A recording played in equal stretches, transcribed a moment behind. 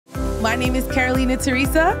My name is Carolina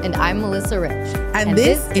Teresa. And I'm Melissa Rich. And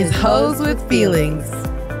this is Hoes with Feelings.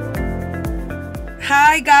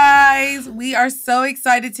 Hi, guys. We are so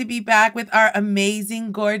excited to be back with our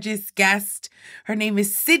amazing, gorgeous guest. Her name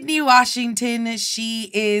is Sydnee Washington. She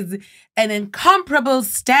is an incomparable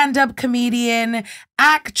stand-up comedian,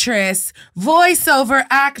 actress, voiceover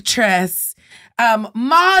actress,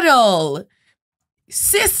 model,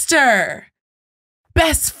 sister,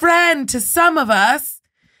 best friend to some of us,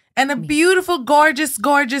 and a beautiful, gorgeous,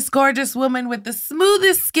 gorgeous, gorgeous woman with the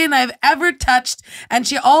smoothest skin I've ever touched, and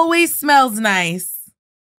she always smells nice.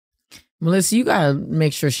 Melissa, you gotta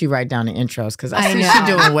make sure she write down the intros because I see she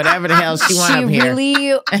doing whatever the hell she want up here. Really,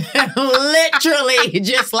 literally,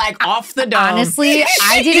 just like off the dome. Honestly,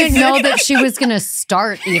 I didn't know that she was gonna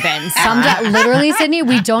start even. Literally, Sydnee,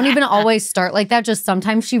 we don't even always start like that. Just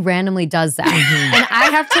sometimes she randomly does that, and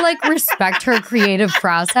I have to like respect her creative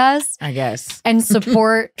process, I guess, and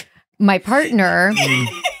support my partner.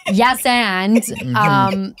 Yes, and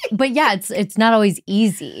but yeah, it's not always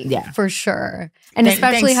easy. Yeah, for sure. And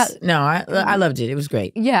especially I loved it. It was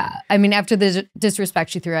great. Yeah. I mean, after the disrespect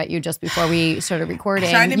she threw at you just before we started recording,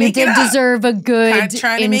 you did deserve a good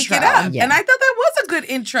trying intro. To make it up. Yeah. And I thought that was a good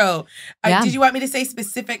intro. Yeah. Did you want me to say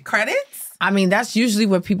specific credits? I mean, that's usually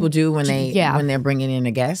what people do when they're bringing in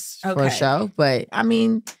a guest for a show. But I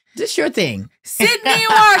mean, just your thing. Sydnee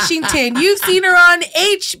Washington. You've seen her on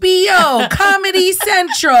HBO, Comedy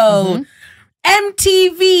Central,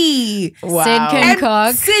 MTV. Wow. Sid Can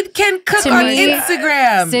Cook. Sid Can Cook on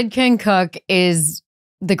Instagram. Sid Can Cook is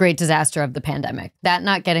the great disaster of the pandemic. That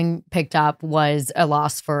not getting picked up was a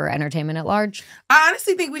loss for entertainment at large. I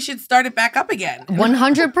honestly think we should start it back up again.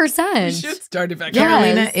 100%. We should start it back up.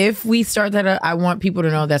 Carolina, if we start that up, I want people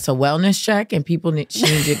to know that's a wellness check and people need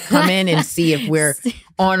to come in and see if we're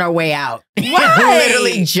on our way out. Why?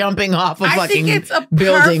 Literally jumping off a fucking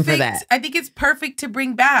building for that. I think it's perfect to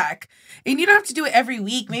bring back. And you don't have to do it every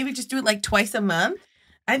week. Maybe just do it like twice a month.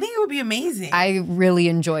 I think it would be amazing. I really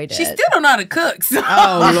enjoyed it. She still don't know how to cook. So.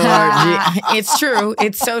 Oh, Lord. It's true.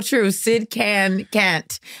 It's so true. Sid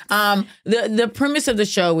can't. The premise of the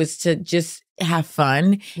show is to just have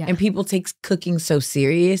fun. Yeah. And people take cooking so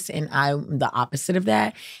serious. And I'm the opposite of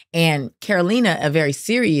that. And Carolina, a very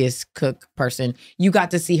serious cook person, you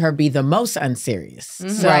got to see her be the most unserious. Mm-hmm.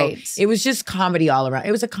 So it was just comedy all around.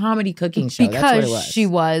 It was a comedy cooking show. Because that's what it was. She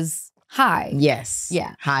was high. Yes.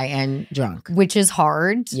 Yeah. High and drunk. Which is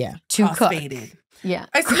hard to cook. Yeah.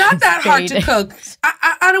 It's not that hard to cook.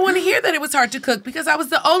 I don't want to hear that it was hard to cook because I was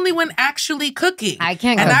the only one actually cooking. I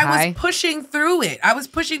can't cook And I high. was pushing through it.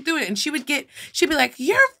 And she'd be like,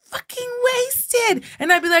 you're fucking wasted.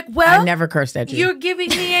 And I'd be like, well, I never cursed at you. You're giving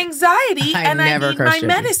me anxiety and I need my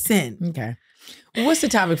medicine. Okay. What's the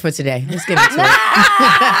topic for today? Let's get into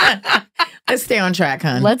it. Let's stay on track,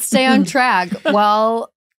 hon. Let's stay on track.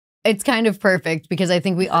 Well, it's kind of perfect because I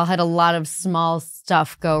think we all had a lot of small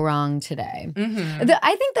stuff go wrong today. Mm-hmm.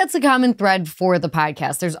 I think that's a common thread for the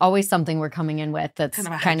podcast. There's always something we're coming in with that's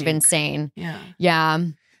kind of insane. Yeah.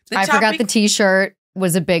 I forgot the t-shirt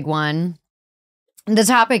was a big one. The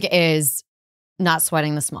topic is not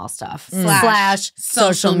sweating the small stuff /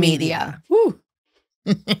 social media. Woo.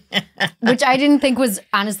 Which I didn't think was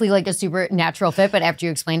honestly like a super natural fit, but after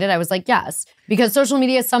you explained it, I was like, yes. Because social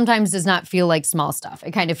media sometimes does not feel like small stuff. It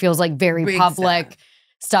kind of feels like very big public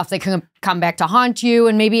stuff that can come back to haunt you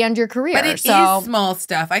and maybe end your career. But it is small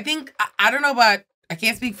stuff. I think, I don't know about, I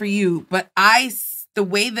can't speak for you, but the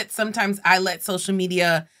way that sometimes I let social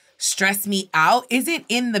media stress me out isn't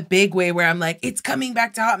in the big way where I'm like, it's coming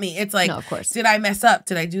back to haunt me. It's like, no, of course. Did I mess up?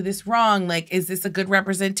 Did I do this wrong? Like, is this a good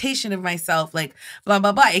representation of myself? Like, blah,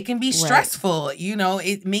 blah, blah. It can be stressful. You know,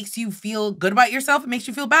 it makes you feel good about yourself. It makes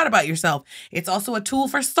you feel bad about yourself. It's also a tool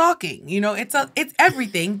for stalking. You know, it's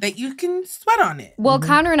everything that you can sweat on it. Well,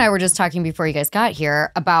 Connor and I were just talking before you guys got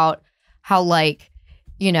here about how like,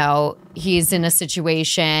 you know, he's in a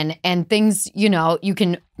situation and things, you know, you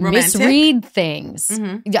can misread things.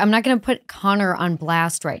 Mm-hmm. I'm not going to put Connor on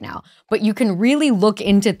blast right now, but you can really look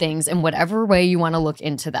into things in whatever way you want to look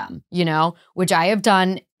into them, you know, which I have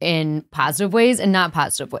done in positive ways and not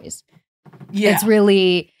positive ways. Yeah. It's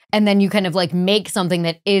really, and then you kind of like make something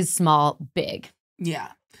that is small, big. Yeah.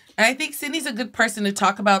 And I think Sydnee's a good person to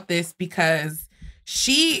talk about this because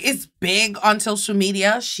she is big on social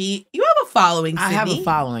media. You have a following, Sydnee. I have a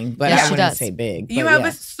following, but I wouldn't say big. You have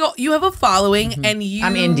a following, and you.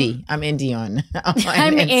 I'm indie. I'm indie on.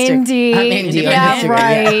 I'm indie. On Instagram.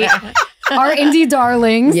 Right. Our indie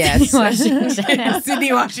darlings. Yes,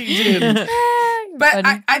 Sydnee Washington. But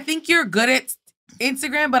I think you're good at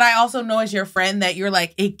Instagram, but I also know as your friend that you're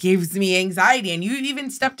like, it gives me anxiety. And you even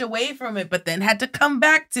stepped away from it, but then had to come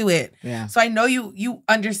back to it. Yeah. So I know you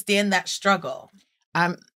understand that struggle.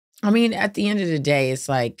 I mean, at the end of the day, it's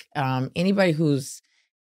like anybody who's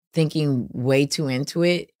thinking way too into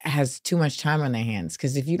it has too much time on their hands.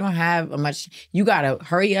 Because if you don't have you got to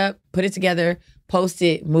hurry up, put it together, post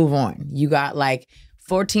it, move on. You got like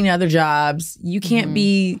 14 other jobs. You can't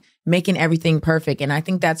be making everything perfect. And I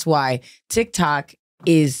think that's why TikTok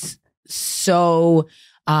is so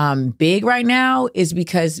big right now, is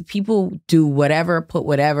because people do whatever, put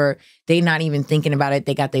whatever. They not even thinking about it.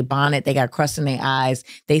 They got their bonnet, they got crust in their eyes.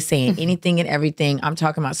 They saying anything and everything. I'm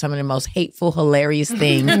talking about some of the most hateful, hilarious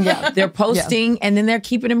things. They're posting and then they're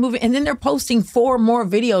keeping it moving. And then they're posting 4 more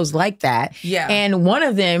videos like that. Yeah. And one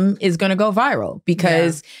of them is going to go viral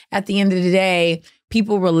because at the end of the day,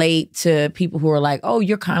 people relate to people who are like, oh,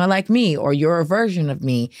 you're kind of like me, or you're a version of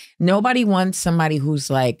me. Nobody wants somebody who's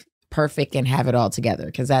like perfect and have it all together,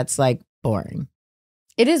 because that's like boring.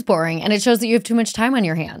 It is boring, and it shows that you have too much time on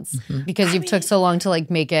your hands because you've took so long to like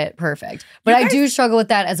make it perfect. But I do struggle with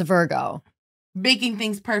that as a Virgo. Making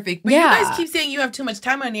things perfect. But you guys keep saying you have too much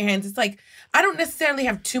time on your hands. It's like, I don't necessarily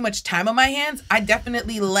have too much time on my hands. I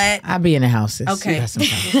definitely I'll be in the house. Okay.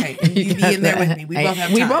 Okay. You be in there with me. We both have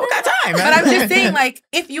time. We both got time. But I'm just saying, like,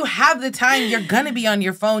 if you have the time, you're going to be on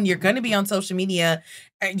your phone. You're going to be on social media.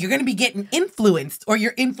 You're going to be getting influenced, or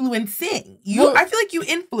you're influencing. I feel like you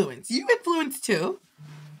influence. You influence too.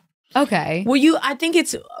 Okay. Well, I think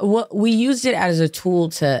we used it as a tool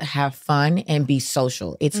to have fun and be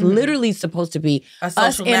social. It's literally supposed to be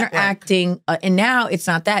us interacting. And now it's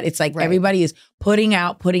not that. It's like everybody is putting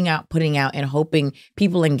out, and hoping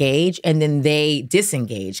people engage, and then they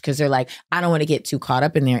disengage because they're like, I don't want to get too caught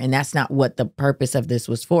up in there. And that's not what the purpose of this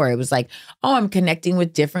was for. It was like, oh, I'm connecting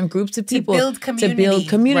with different groups of people. To build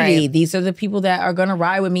community. Right. These are the people that are going to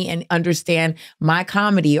ride with me and understand my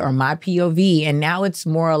comedy or my POV. And now it's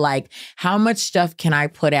more like, how much stuff can I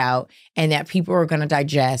put out and that people are going to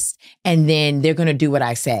digest, and then they're going to do what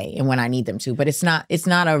I say and when I need them to. But it's not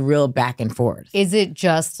a real back and forth. Is it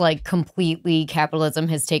just like completely capitalism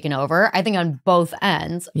has taken over? I think on both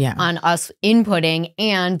ends, on us inputting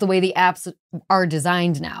and the way the apps are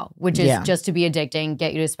designed now, which is just to be addicting,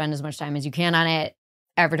 get you to spend as much time as you can on it,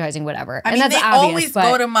 advertising, whatever. I mean, that's obvious,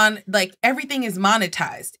 always go to like everything is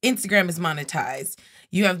monetized. Instagram is monetized.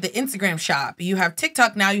 You have the Instagram shop. You have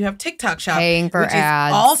TikTok now. You have TikTok shop. Paying for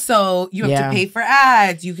ads. Also, you have to pay for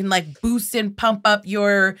ads. You can like boost and pump up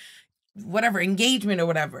your whatever engagement or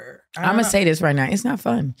whatever. I'm going to say this right now. It's not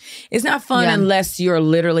fun. It's not fun unless you're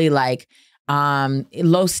literally like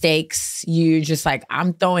low stakes. You're just like,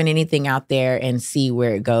 I'm throwing anything out there and see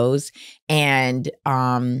where it goes. And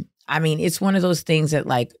I mean, it's one of those things that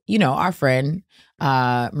like, our friend,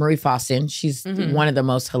 Marie Faustin, she's one of the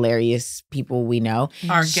most hilarious people we know.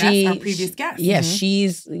 Our previous guest. Yeah,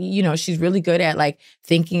 she's really good at like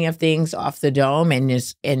thinking of things off the dome and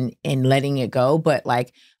just and letting it go. But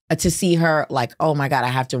like to see her like, oh my God, I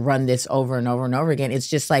have to run this over and over and over again. It's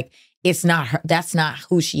just like, it's not her. That's not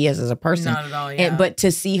who she is as a person. Not at all, yeah. But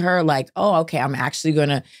to see her like, oh, okay, I'm actually going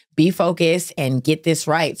to be focused and get this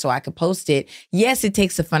right so I could post it. Yes, it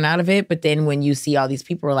takes the fun out of it. But then when you see all these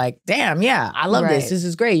people are like, damn, yeah, I love this. This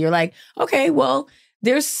is great. You're like, okay, well,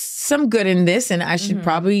 there's some good in this and I should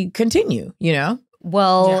probably continue,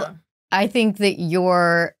 Well, I think that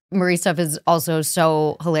your Marie stuff is also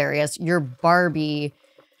so hilarious. Your Barbie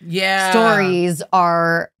stories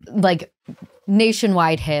are like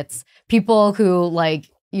nationwide hits. People who like,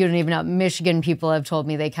 you don't even know, Michigan people have told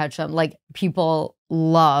me they catch them. Like people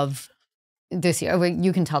love this year.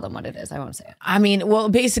 You can tell them what it is. I won't say it. I mean, well,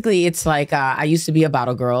 basically it's like I used to be a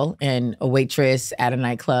bottle girl and a waitress at a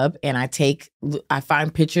nightclub. And I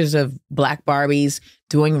find pictures of Black Barbies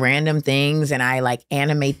doing random things and I like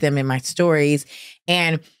animate them in my stories.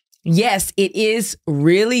 And yes, it is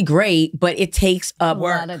really great, but it takes up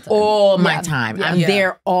all my time. Yeah. I'm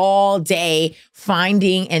there all day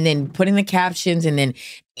finding and then putting the captions and then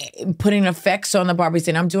putting effects on the Barbies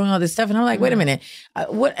and I'm doing all this stuff. And I'm like, wait a minute,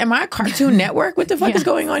 what am I a Cartoon Network? What the fuck is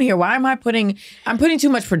going on here? Why am I'm putting too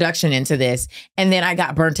much production into this. And then I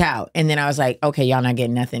got burnt out. And then I was like, okay, y'all not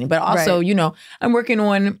getting nothing. But also, I'm working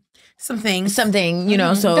on something, so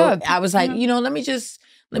I was like, let me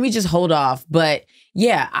just hold off. But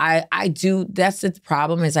yeah, I do. That's the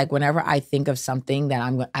problem is like whenever I think of something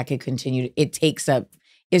that I could continue, it takes up,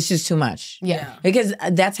 it's just too much. Yeah. Because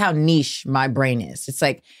that's how niche my brain is. It's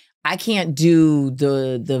like, I can't do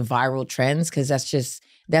the viral trends because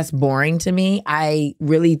that's boring to me. I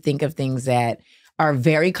really think of things that are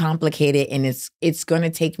very complicated, and it's going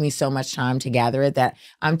to take me so much time to gather it that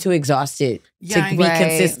I'm too exhausted to be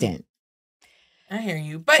consistent. I hear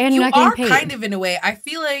you. But and you are kind of in a way. I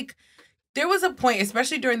feel like there was a point,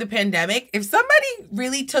 especially during the pandemic, if somebody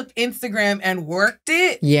really took Instagram and worked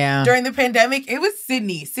it during the pandemic, it was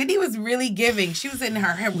Sydnee. Sydnee was really giving. She was in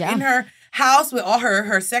her house with all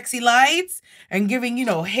her sexy lights and giving,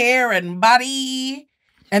 hair and body.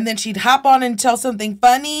 And then she'd hop on and tell something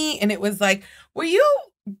funny. And it was like, were you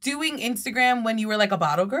doing Instagram when you were like a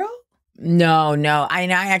bottle girl? No. I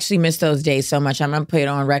actually miss those days so much. I'm going to put it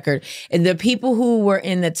on record. And the people who were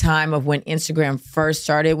in the time of when Instagram first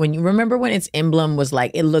started, when you remember when its emblem was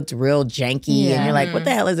like, it looked real janky and you're like, what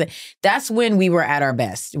the hell is it? That's when we were at our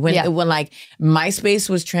best. When like MySpace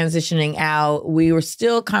was transitioning out, we were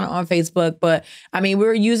still kind of on Facebook, but I mean, we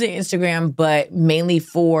were using Instagram, but mainly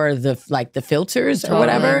for the filters or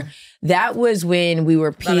whatever. That was when we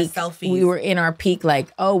were peak. We were in our peak,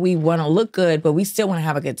 like, oh, we want to look good, but we still want to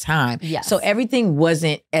have a good time. Yes. So everything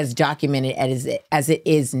wasn't as documented as it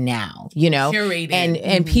is now, Curated.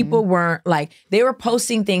 And people weren't like, they were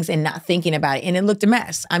posting things and not thinking about it. And it looked a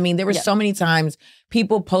mess. I mean, there were so many times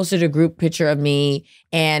people posted a group picture of me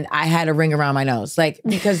and I had a ring around my nose, like,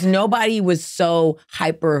 because nobody was so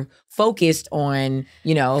hyper focused on,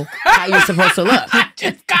 how you're supposed to look.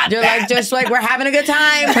 They're just like, we're having a good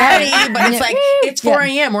time, party, but it's like, it's 4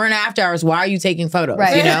 a.m. We're in after hours. Why are you taking photos?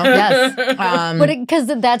 Right. Yes. But because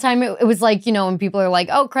at that time it was like, when people are like,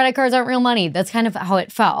 oh, credit cards aren't real money. That's kind of how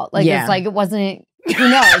it felt. Like, it's like, it wasn't, who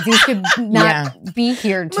knows? These could not be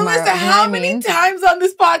here tomorrow. Melissa, how many times on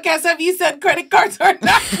this podcast have you said credit cards are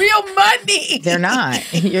not real money? They're not.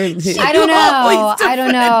 I don't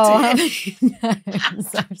know.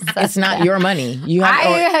 It's not your money.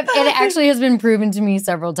 It actually has been proven to me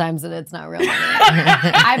several times that it's not real money.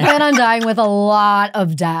 I plan on dying with a lot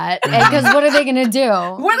of debt. Because what are they going to do?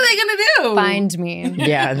 What are they going to do? Find me.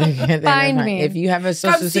 Yeah. Find me. If you have a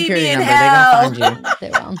social security number, they're going to find you.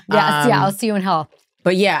 They will. Yes, I'll see you in hell.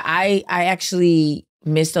 But yeah, I actually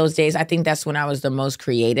miss those days. I think that's when I was the most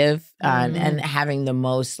creative and having the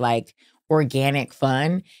most like organic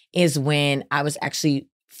fun is when I was actually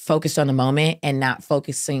focused on the moment and not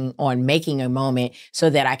focusing on making a moment so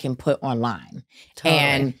that I can put online. Totally.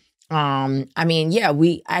 And I mean,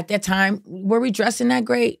 we at that time, were we dressing that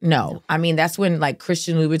great? No. I mean, that's when like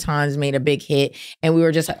Christian Louboutins made a big hit and we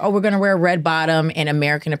were just like, oh, we're going to wear a red bottom and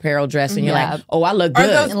American Apparel dress. And you're like, oh, I look good. Or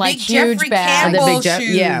those and like big huge Jeffrey bags. Campbell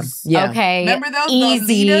shoes. Yeah. Okay. Remember those?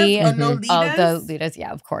 Easy. Lolitas? Lolitas? Oh, the Lolitas.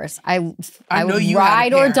 Yeah, of course. I would you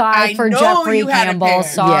ride or die for Jeffrey Campbell.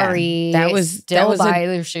 Sorry. That was buy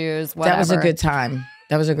their shoes. Whatever. That was a good time.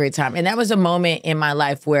 That was a great time. And that was a moment in my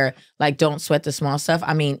life where like, don't sweat the small stuff.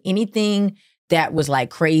 I mean, anything that was like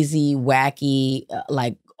crazy, wacky,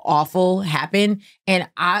 like awful happened. And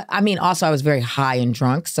I mean, also I was very high and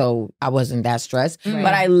drunk, so I wasn't that stressed. Right.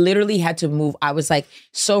 But I literally had to move. I was like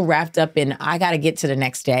so wrapped up in, I got to get to the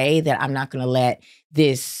next day that I'm not going to let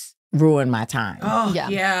this ruin my time. Oh,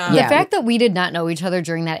 yeah. The fact that we did not know each other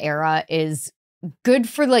during that era is good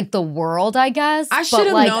for like the world, I guess. I should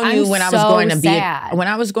have known you when I was going to when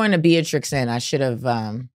I was going to Beatrix Inn. I should have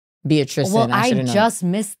Beatrice. Well, I just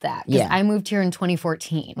missed that because I moved here in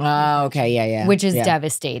 2014. Oh, okay. Yeah. Which is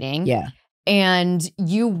devastating. Yeah. And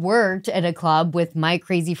you worked at a club with my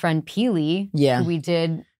crazy friend Peely. Yeah. Who we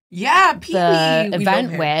did Peely. the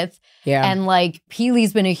event with. Yeah. And like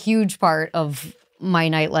Peely's been a huge part of my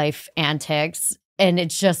nightlife antics. And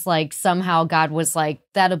it's just like somehow God was like,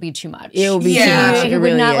 that'll be too much. It will be too much. He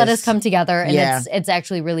would not let us come together. And it's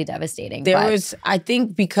actually really devastating. I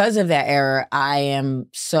think because of that era, I am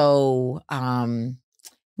so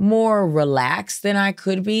more relaxed than I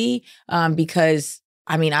could be because,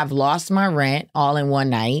 I mean, I've lost my rent all in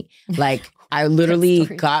one night. Like, I literally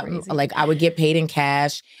got, crazy. Like, I would get paid in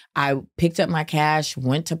cash. I picked up my cash,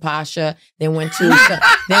 went to Pasha, then went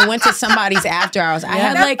to somebody's after hours. I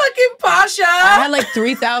had like fucking Pasha. I had like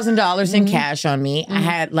 $3,000 in cash on me. I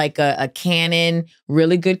had like a Canon,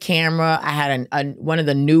 really good camera. I had one of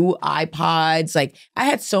the new iPods. Like I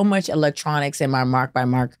had so much electronics in my Mark by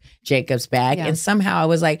Marc Jacobs bag, and somehow I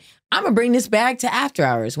was like, I'm gonna bring this bag to after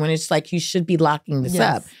hours when it's like you should be locking this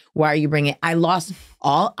up. Why are you bringing it? I lost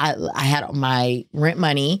all. I had my rent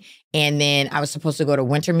money. And then I was supposed to go to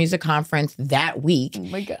Winter Music Conference that week. Oh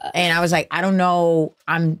my God. And I was like, I don't know.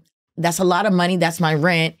 That's a lot of money. That's my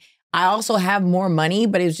rent. I also have more money,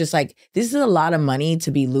 but it was just like, this is a lot of money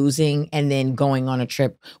to be losing and then going on a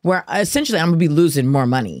trip where essentially I'm gonna be losing more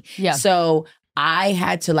money. Yeah. So I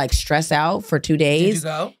had to like stress out for 2 days. Did you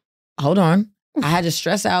go? Hold on. I had to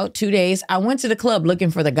stress out 2 days. I went to the club looking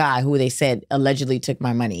for the guy who they said allegedly took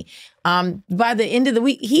my money. By the end of the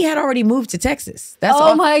week, he had already moved to Texas. That's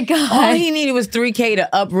all. My God. All he needed was $3,000 to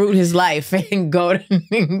uproot his life and go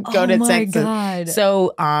to Texas. God.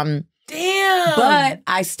 So, Damn. but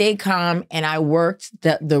I stayed calm and I worked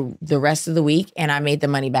the rest of the week and I made the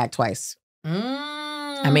money back twice.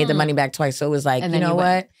 I made the money back twice. So it was like, you know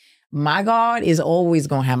what? My God is always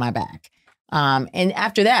going to have my back. And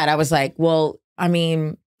after that, I was like, well, I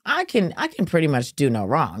mean, I can pretty much do no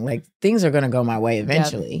wrong. Like things are going to go my way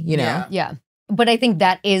eventually, you know? Yeah. But I think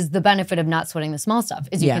that is the benefit of not sweating the small stuff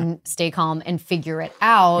is you can stay calm and figure it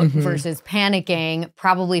out versus panicking,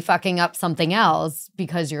 probably fucking up something else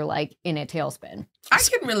because you're like in a tailspin. I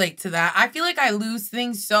can relate to that. I feel like I lose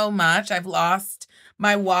things so much. I've lost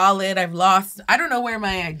my wallet. I don't know where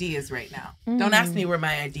my ID is right now. Don't ask me where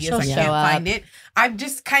my ID is. I can't find it. I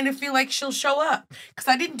just kind of feel like she'll show up because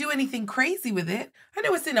I didn't do anything crazy with it. I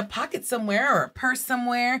know it's in a pocket somewhere or a purse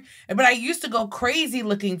somewhere, but I used to go crazy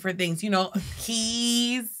looking for things,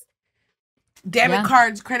 keys, debit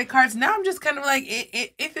cards, credit cards. Now I'm just kind of like,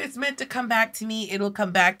 if it's meant to come back to me, it'll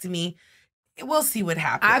come back to me. We'll see what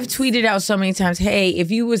happens. I've tweeted out so many times, hey,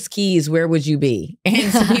 if you was keys, where would you be?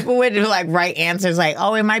 And so people would like write answers like,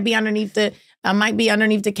 oh, it might be underneath the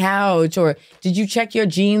couch, or did you check your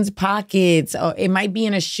jeans pockets? Or it might be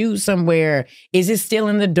in a shoe somewhere. Is it still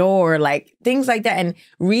in the door? Like things like that. And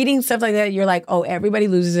reading stuff like that, you're like, oh, everybody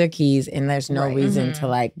loses their keys and there's no reason to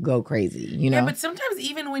like go crazy, you know? Yeah, but sometimes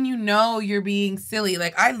even when you know you're being silly,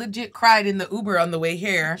 like I legit cried in the Uber on the way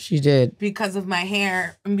here. She did. Because of my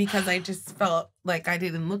hair and because I just felt like I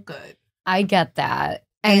didn't look good. I get that.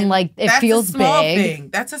 And like it feels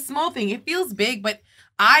big. That's a small thing. It feels big, but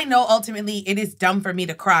I know ultimately it is dumb for me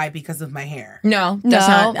to cry because of my hair. No, that's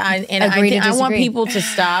not. I want people to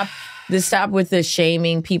stop with the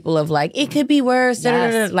shaming people of like, it could be worse.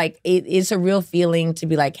 Yes. Like it's a real feeling to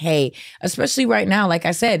be like, hey, especially right now, like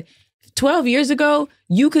I said, 12 years ago,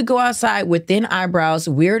 you could go outside with thin eyebrows,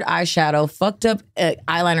 weird eyeshadow, fucked up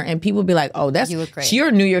eyeliner, and people be like, oh, you're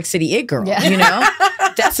a New York City it girl, you know?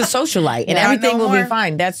 That's a socialite, and everything will be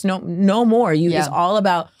fine. That's no more. It's all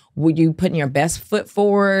about you putting your best foot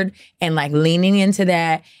forward and like leaning into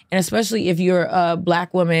that. And especially if you're a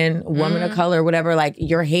Black woman of color, whatever, like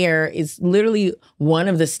your hair is literally one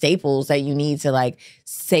of the staples that you need to like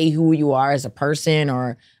say who you are as a person,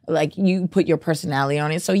 or like you put your personality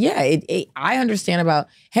on it. So yeah, I understand about,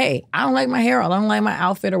 hey, I don't like my hair, or I don't like my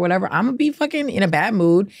outfit or whatever. I'm gonna be fucking in a bad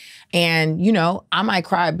mood. And, I might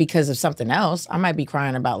cry because of something else. I might be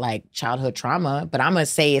crying about like childhood trauma, but I'm gonna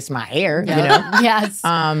say it's my hair, Yes.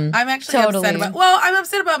 I'm actually upset I'm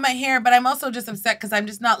upset about my hair, but I'm also just upset because I'm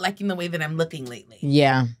just not liking the way that I'm looking lately.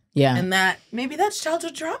 Yeah. Yeah. And maybe that's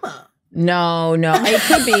childhood trauma. No, it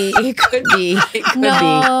could be. It could be. It could be.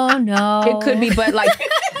 No. It could be, but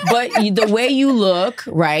the way you look,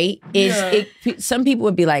 right, some people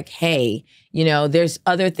would be like, hey, there's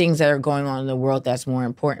other things that are going on in the world that's more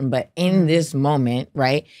important. But in this moment,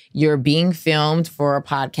 right, you're being filmed for a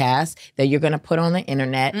podcast that you're going to put on the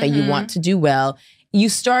internet that you want to do well. You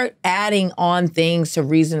start adding on things to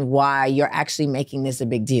reason why you're actually making this a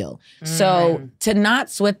big deal. So to not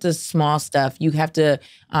sweat the small stuff, you have to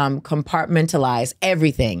compartmentalize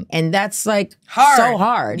everything. And that's like so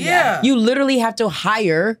hard. Yeah. You literally have to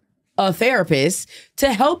hire a therapist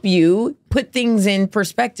to help you put things in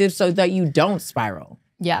perspective so that you don't spiral.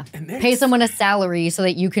 Yeah. Pay someone a salary so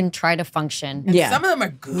that you can try to function. And some of them are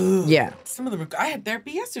good. Yeah. Some of them are good. I had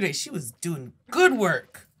therapy yesterday. She was doing good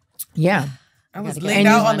work. Yeah. I was laid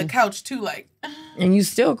out on the couch too, like. And you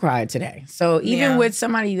still cried today. So even with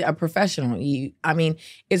somebody, a professional,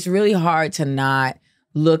 it's really hard to not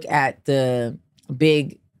look at the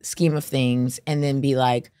big scheme of things and then be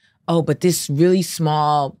like, oh, but this really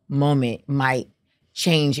small moment might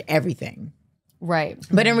change everything. Right.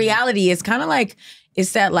 But in reality, it's kind of like,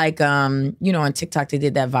 it's that like, on TikTok, they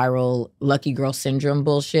did that viral lucky girl syndrome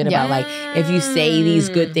bullshit about like, if you say these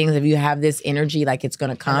good things, if you have this energy, like it's going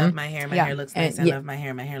to come. I love my hair. My hair looks nice. I love my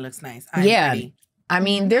hair. My hair looks nice. I'm pretty. I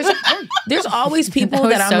mean, there's always people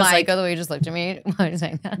that I'm so like. Psycho the way you just looked at me while you're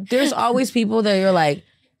saying that. There's always people that you're like,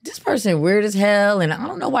 this person weird as hell, and I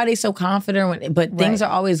don't know why they so confident, but things are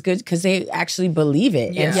always good because they actually believe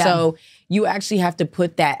it. Yeah. And so you actually have to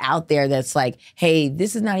put that out there that's like, hey,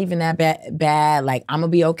 this is not even that bad. Like, I'm going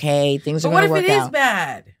to be okay. Things are going to work out. What if it is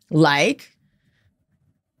bad?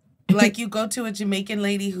 Like you go to a Jamaican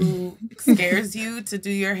lady who scares you to do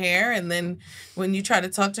your hair, and then when you try to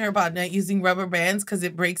talk to her about not using rubber bands because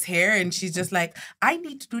it breaks hair, and she's just like, I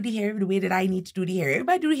need to do the hair the way that I need to do the hair.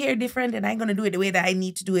 Everybody do the hair different, and I'm going to do it the way that I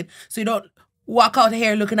need to do it. So you don't walk out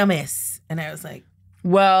here looking a mess. And I was like,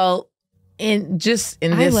 well, in this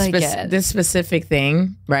like this specific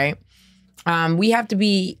thing, right? We have to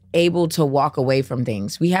be able to walk away from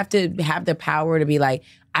things. We have to have the power to be like,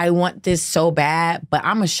 I want this so bad, but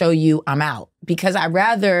I'm gonna show you I'm out, because I'd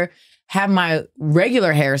rather have my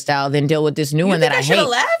regular hairstyle than deal with this new one that I should have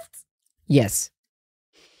hate. left? Yes.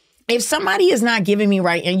 If somebody is not giving me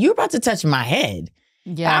right, and you're about to touch my head,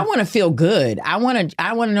 I want to feel good. I want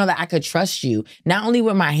to know that I could trust you, not only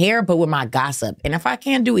with my hair but with my gossip. And if I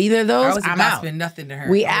can't do either of those, I'm out. Nothing to her.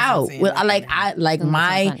 We out. Well, I like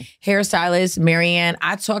my hairstylist, Marianne.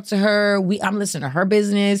 I talk to her. I'm listening to her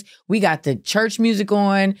business. We got the church music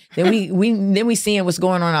on. Then we seeing what's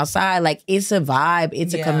going on outside. Like, it's a vibe.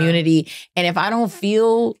 It's a community. And if I don't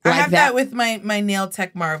feel like I have that with my nail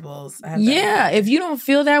tech marbles. If you don't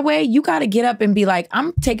feel that way, you got to get up and be like,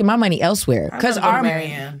 I'm taking my money elsewhere, because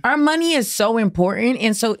our money is so important.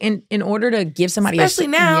 And so in order to give somebody especially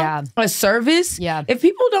now a service, if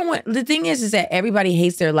people don't want, the thing is that everybody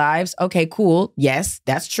hates their lives. Okay, cool. Yes,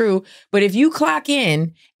 that's true. But if you clock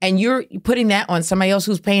in and you're putting that on somebody else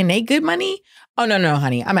who's paying they good money, oh no,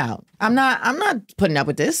 honey, I'm out. I'm not putting up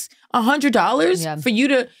with this. $100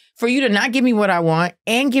 for you to not give me what I want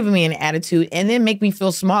and giving me an attitude and then make me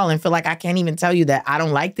feel small and feel like I can't even tell you that I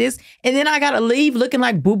don't like this. And then I got to leave looking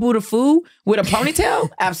like Boo Boo the Foo with a ponytail?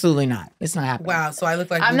 Absolutely not. It's not happening. Wow. So I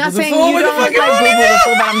look like I'm not saying you don't look like Boo Boo the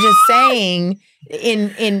Foo, but I'm just saying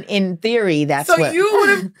in theory, that's so what. You would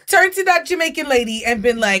have turned to that Jamaican lady and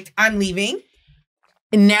been like, I'm leaving.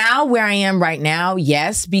 Now, where I am right now,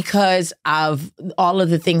 yes, because of all of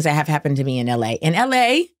the things that have happened to me in LA. In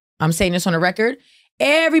LA, I'm saying this on the record,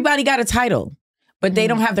 everybody got a title, but they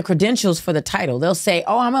don't have the credentials for the title. They'll say,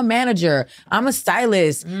 oh, I'm a manager, I'm a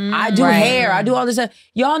stylist, I do hair, I do all this stuff.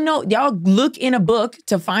 Y'all know, y'all look in a book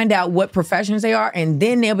to find out what professions they are, and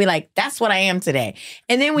then they'll be like, that's what I am today.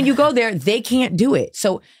 And then when you go there, they can't do it.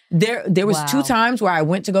 So there was 2 times where I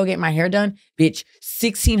went to go get my hair done, bitch,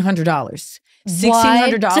 $1,600.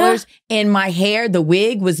 $1,600, and my hair, the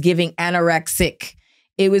wig was giving anorexic.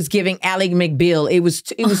 It was giving Ally McBeal. It was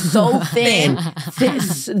so thin,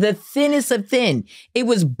 the thinnest of thin. It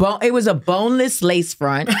was a boneless lace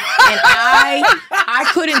front, and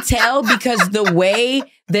I couldn't tell because the way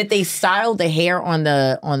that they styled the hair on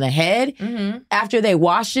the head after they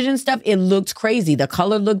washed it and stuff, it looked crazy. The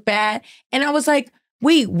color looked bad, and I was like,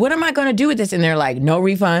 wait, what am I going to do with this? And they're like, no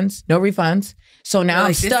refunds, no refunds. So now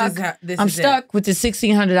I'm stuck. I'm stuck with the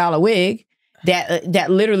 $1,600 wig that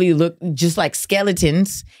literally looked just like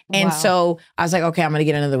skeletons. And so I was like, okay, I'm gonna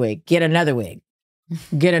get another wig. Get another wig.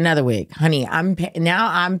 Get another wig, honey. I'm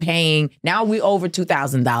paying. Now we over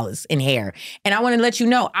 $2,000 in hair, and I want to let you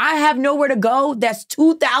know I have nowhere to go. That's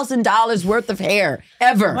 $2,000 worth of hair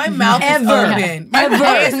ever. My mouth is open. My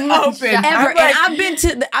mouth is open. Ever. And I've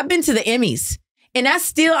been to the Emmys. And I'm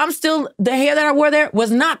still, the hair that I wore there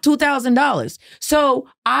was not $2,000. So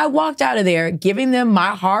I walked out of there giving them my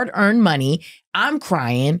hard-earned money. I'm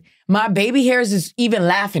crying. My baby hairs is even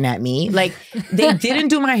laughing at me. Like, they didn't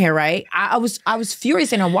do my hair right. I was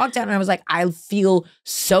furious, and I walked out and I was like, I feel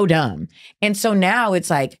so dumb. And so now it's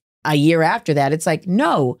like a year after that, it's like,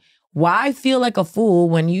 no, why feel like a fool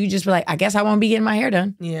when you just be like, I guess I won't be getting my hair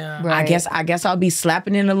done. Yeah. Right. I guess I'll be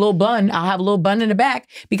slapping in a little bun. I'll have a little bun in the back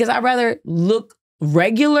because I'd rather look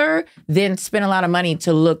regular than spend a lot of money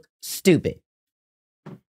to look stupid.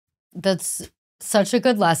 That's such a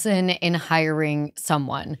good lesson in hiring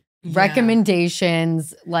someone. Yeah.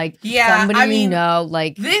 Recommendations, like somebody you know,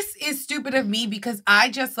 like this is stupid of me because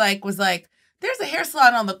I just was like, there's a hair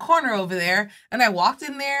salon on the corner over there, and I walked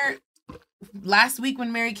in there last week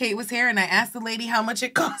when Mary Kate was here, and I asked the lady how much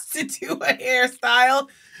it cost to do a hairstyle.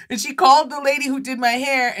 And she called the lady who did my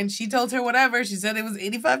hair, and she told her whatever. She said it was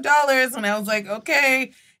 $85, and I was like,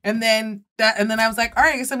 okay. And then I was like, all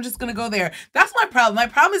right, I guess I'm just gonna go there. That's my problem. My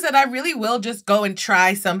problem is that I really will just go and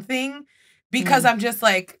try something because I'm just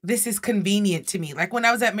like, this is convenient to me. Like when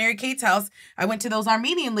I was at Mary Kate's house, I went to those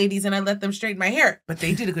Armenian ladies and I let them straighten my hair, but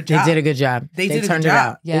they did a good job. They did a good job. They did turned a good it job.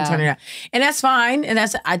 out. Yeah. They turned it out, and that's fine. And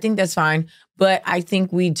I think that's fine. But I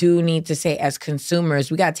think we do need to say, as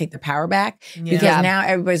consumers, we got to take the power back because now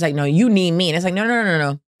everybody's like, no, you need me. And it's like,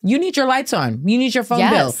 no. You need your lights on. You need your phone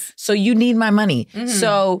bill. So you need my money. Mm-hmm.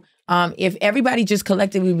 So if everybody just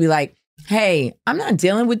collectively be like, hey, I'm not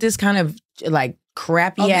dealing with this kind of like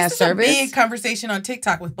crappy ass service. This is a big conversation on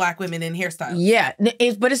TikTok with Black women in hairstyles. Yeah,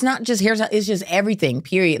 but it's not just hairstyle; it's just everything.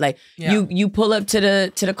 Period. Like you pull up to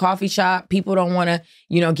the coffee shop, people don't want to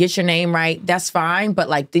get your name right. That's fine, but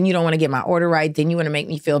like then you don't want to get my order right. Then you want to make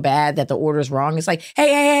me feel bad that the order's wrong. It's like,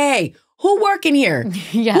 hey, who working here?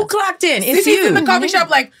 Who clocked in? It's you in the coffee shop.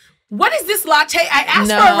 Like, what is this latte? I asked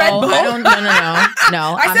for a Red Bull.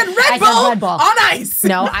 No. I said Red Bull on ice.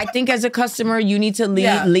 No, I think as a customer, you need to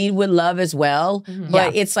lead with love as well.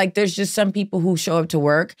 But it's like there's just some people who show up to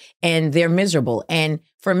work and they're miserable. And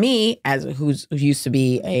for me, as who used to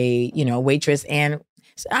be a waitress, and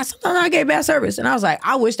sometimes I gave bad service, and I was like,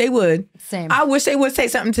 I wish they would. Same. I wish they would say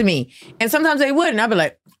something to me, and sometimes they would, and I'd be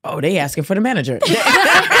like, oh, they asking for the manager.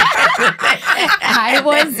 I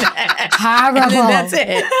was horrible. That's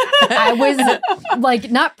it. I was like,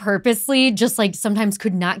 not purposely, just like sometimes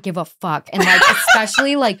could not give a fuck. And like,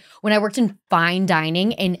 especially like when I worked in fine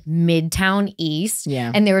dining in Midtown East.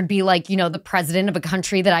 Yeah. And there would be like, the president of a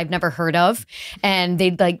country that I've never heard of. And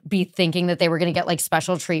they'd like be thinking that they were going to get like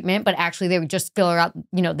special treatment, but actually they would just fill out,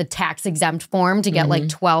 the tax exempt form to get like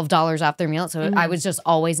 $12 off their meal. So I was just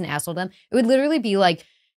always an asshole to them. It would literally be like,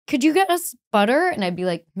 could you get us butter? And I'd be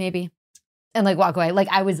like, maybe. And like walk away. Like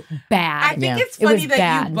I was bad. I think it's funny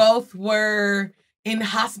that you both were in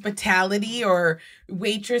hospitality or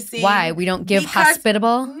waitressing. Why? We don't give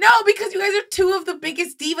hospitable? No, because you guys are two of the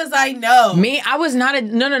biggest divas I know. Me? I was not a...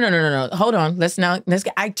 No. Hold on.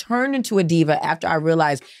 I turned into a diva after I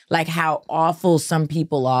realized like how awful some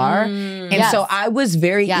people are. And so I was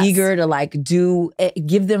very eager to like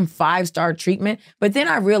give them 5-star treatment. But then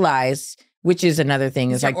I realized, which is another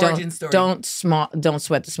thing, is like don't sweat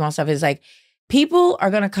the small stuff. It's like people are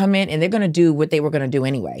going to come in and they're going to do what they were going to do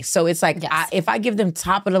anyway. So it's like, if I give them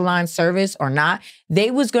top of the line service or not, they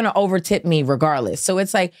was going to overtip me regardless. So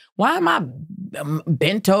it's like, why am I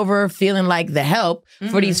bent over feeling like the help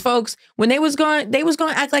for these folks when they was going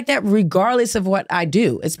to act like that regardless of what I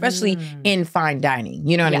do, especially in fine dining.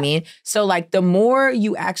 You know what I mean? So like the more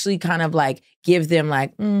you actually kind of like give them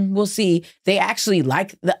like, we'll see. They actually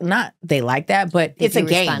like that. They like that, but it's a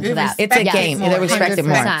game. It's a game, and they respect it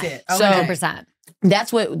more. 100%.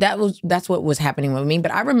 That's what was happening with me.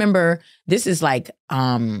 But I remember this is like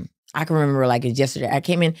I can remember like it yesterday. I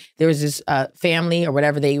came in, there was this family or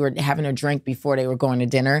whatever, they were having a drink before they were going to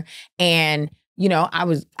dinner, and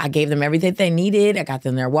I gave them everything they needed. I got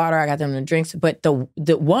them their water, I got them their drinks, but the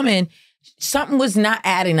woman, something was not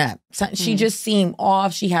adding up. She just seemed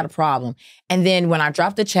off. She had a problem. And then when I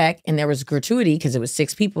dropped the check and there was gratuity, because it was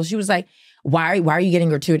 6 people, she was like, why are you getting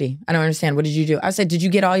gratuity? I don't understand. What did you do? I said, did you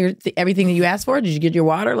get all everything that you asked for? Did you get your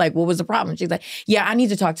water? Like, what was the problem? She's like, yeah, I need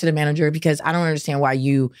to talk to the manager because I don't understand why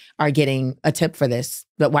you are getting a tip for this.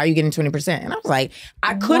 But why are you getting 20%? And I was like,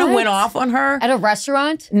 I could have went off on her. At a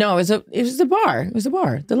restaurant? No, it was the bar. It was the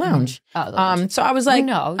bar, the lounge. Oh, the lounge. So I was like,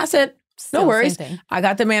 I said, no worries. I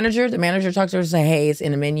got the manager. The manager talked to her and said, hey, it's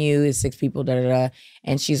in the menu. It's 6 people, da-da-da.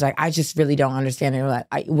 And she's like, I just really don't understand. And we're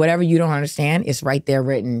like, whatever you don't understand, it's right there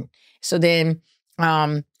written. So then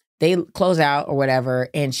they close out or whatever,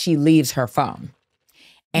 and she leaves her phone.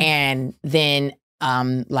 And then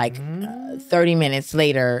 30 minutes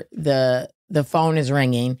later, the phone is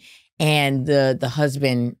ringing, and the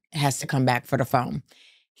husband has to come back for the phone.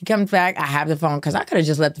 He comes back. I have the phone because I could have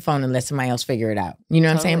just left the phone and let somebody else figure it out. You know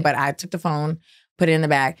what I'm saying? But I took the phone, put it in the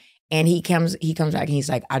bag, and he comes back and he's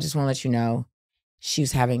like, I just want to let you know she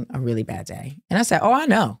was having a really bad day. And I said, oh, I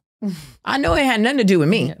know. I know it had nothing to do with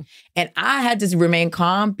me. Yeah. And I had to remain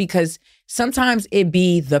calm because sometimes it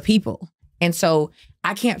be the people. And so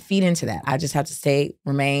I can't feed into that. I just have to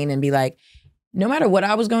remain and be like, no matter what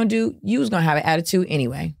I was going to do, you was going to have an attitude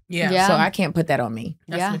anyway. Yeah. So I can't put that on me.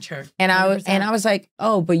 That's mature. And I was like,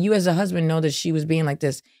 oh, but you as a husband know that she was being like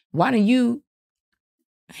this. Why don't you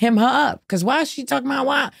hem her up? Because why is she talking about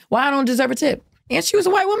why I don't deserve a tip? And she was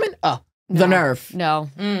a white woman? Oh, the nerve. No.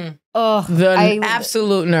 Oh, the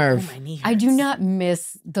absolute nerve. I do not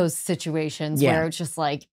miss those situations where it's just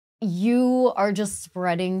like, you are just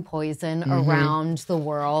spreading poison around the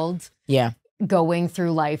world. Yeah. Going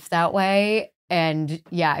through life that way. And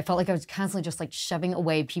I felt like I was constantly just like shoving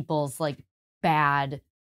away people's like bad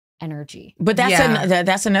energy. But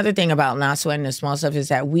that's another thing about not sweating the small stuff is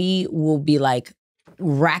that we will be like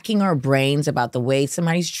racking our brains about the way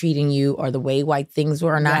somebody's treating you or the way white things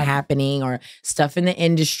are not happening or stuff in the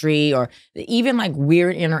industry or even like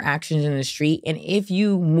weird interactions in the street. And if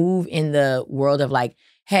you move in the world of like,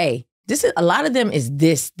 hey, a lot of them is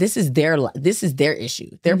this is their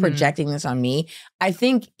issue. They're projecting this on me. I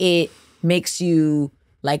think it makes you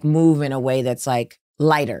like move in a way that's like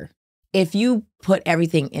lighter. If you put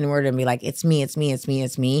everything inward and be like, it's me,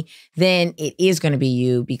 then it is going to be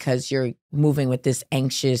you because you're moving with this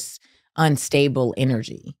anxious, unstable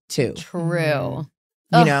energy too. True.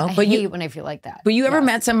 You know, I hate when I feel like that. But you ever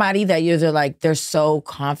met somebody that they're so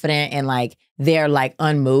confident and like they're like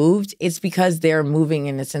unmoved? It's because they're moving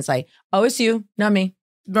in the sense like, oh, it's you, not me.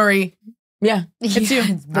 Marie. Yeah, it's you.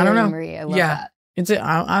 It's I don't know. Marie. I love that.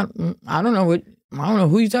 I don't know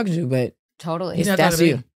who you're talking to, but Totally. that's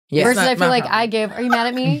you. Yeah. Versus I feel like I give, are you mad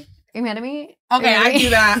at me? Are you mad at me? Okay, I do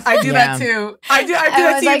that. I do that too. I do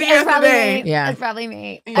that to you the other day. Yeah. It's probably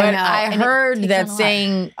me. But I heard that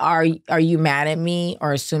saying, are you mad at me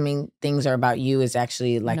or assuming things are about you is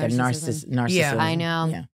actually like a narcissism. Yeah, I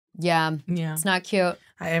know. Yeah. It's not cute.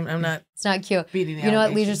 I'm not. It's not cute. You know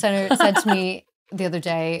what Leisure Center said to me the other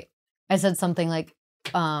day? I said something like,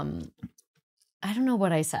 I don't know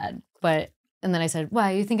what I said, and then I said,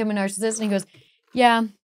 why, you think I'm a narcissist? And he goes, yeah.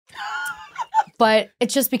 But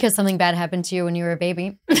it's just because something bad happened to you when you were a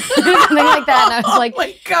baby. Something like that. And I was like, oh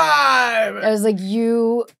my God. I was like,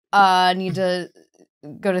 you need to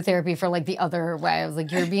go to therapy for like the other way. I was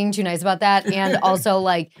like, you're being too nice about that. And also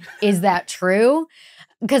like, is that true?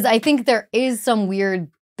 Because I think there is some weird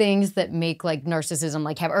things that make like narcissism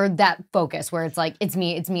like have, or that focus where it's like, it's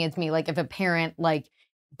me. Like if a parent like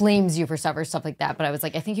blames you for stuff or stuff like that. But I was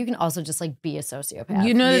like, I think you can also just like be a sociopath.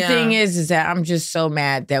 You know, the thing is that I'm just so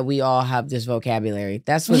mad that we all have this vocabulary.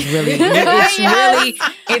 That's what's really,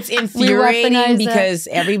 it's infuriating because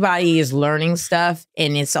everybody is learning stuff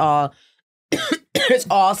and it's all, it's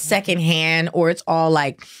all secondhand, or it's all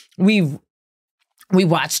like we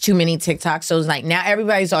watch too many TikToks, so it's like now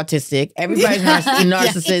everybody's autistic, everybody's a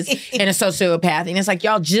narcissist and a sociopath, and it's like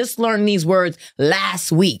y'all just learned these words last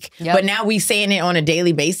week, but now we saying it on a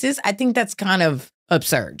daily basis. I think that's kind of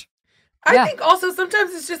absurd. I think also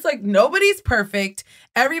sometimes it's just like nobody's perfect.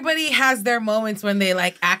 Everybody has their moments when they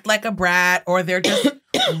like act like a brat, or they're just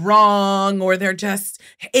wrong, or they're just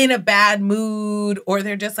in a bad mood, or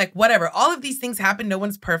they're just like whatever. All of these things happen. No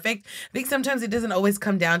one's perfect. I think sometimes it doesn't always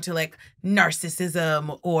come down to like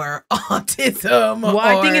narcissism or autism. Well,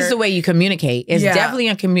 I think it's the way you communicate. It's definitely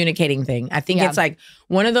a communicating thing. I think it's like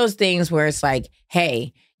one of those things where it's like,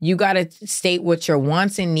 hey, you got to state what your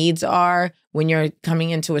wants and needs are when you're coming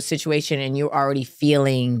into a situation and you're already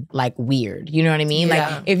feeling like weird. You know what I mean?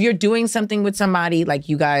 Like if you're doing something with somebody, like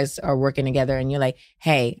you guys are working together and you're like,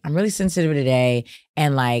 hey, I'm really sensitive today.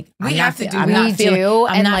 And like, I'm not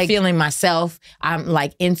feeling myself. I'm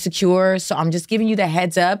like insecure. So I'm just giving you the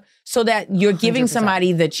heads up so that you're giving 100%.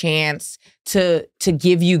 Somebody the chance to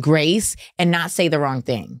give you grace and not say the wrong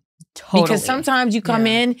thing. Totally. Because sometimes you come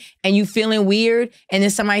in and you feeling weird and then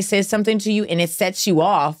somebody says something to you and it sets you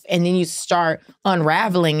off and then you start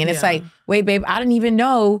unraveling and it's like, wait, babe, I didn't even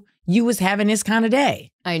know you was having this kind of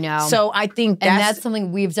day. I know. So I think that's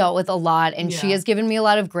something we've dealt with a lot, and she has given me a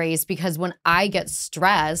lot of grace because when I get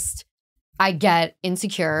stressed, I get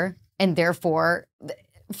insecure and therefore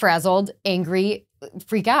frazzled, angry,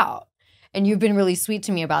 freak out. And you've been really sweet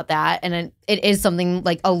to me about that. And it is something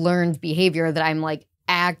like a learned behavior that I'm like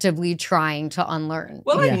actively trying to unlearn.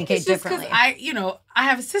 Well, I think it's just because I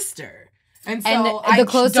have a sister. And so the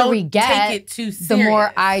closer we get, take it too serious. The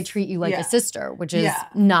more I treat you like a sister, which is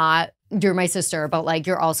not, you're my sister, but like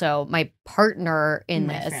you're also my partner in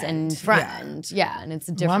my this friend. And friend. Yeah, and it's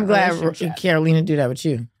a different relationship. Carolina do that with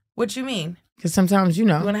you. What you mean? Because sometimes, You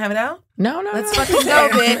want to have it out? No. Let's fucking go,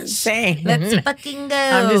 bitch. Saying. Let's fucking go.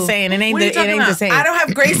 I'm just saying. It ain't the same. I don't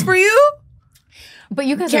have grace for you? But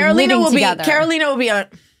you guys are living together. Carolina will be on.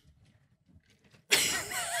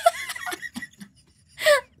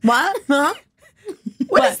 What? Huh?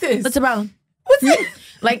 What is this? What's the problem? What's it?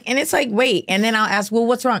 Like, and it's like, wait. And then I'll ask, well,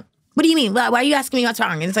 what's wrong? What do you mean? Why are you asking me what's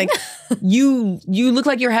wrong? And it's like, you look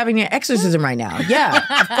like you're having an exorcism right now. Yeah,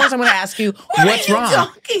 of course I'm going to ask you what's wrong.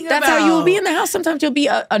 That's how you will be in the house. Sometimes you'll be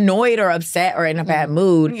annoyed or upset or in a bad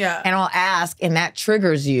mood. Yeah. And I'll ask, and that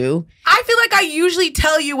triggers you. I feel like I usually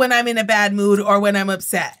tell you when I'm in a bad mood or when I'm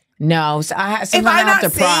upset. No, so sometimes I have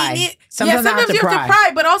to pry. Sometimes you have to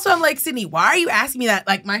pry, but also I'm like, Sydnee, why are you asking me that?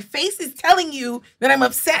 Like, my face is telling you that I'm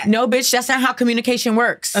upset. No, bitch, that's not how communication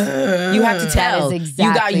works. You have to tell. That is exactly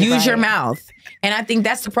you got to use your mouth. And I think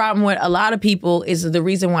that's the problem with a lot of people is the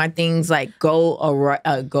reason why things like go awry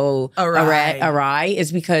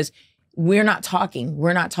is because we're not talking.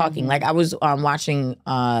 We're not talking. Like I was watching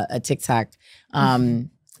a TikTok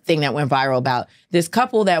thing that went viral about this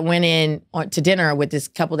couple that went in to dinner with this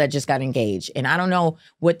couple that just got engaged, and I don't know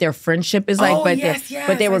what their friendship is like,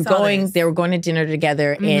 but they were going to dinner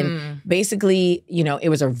together, and basically, it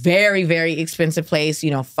was a very, very expensive place,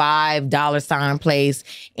 $5 sign place,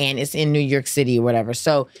 and it's in New York City or whatever.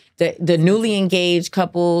 So the newly engaged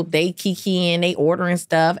couple, they kikiing, they ordering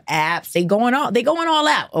stuff, apps, they going all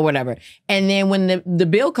out or whatever. And then when the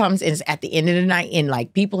bill comes, and it's at the end of the night, and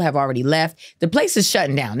like people have already left, the place is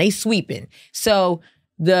shutting down. They sweeping. So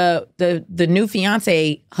the new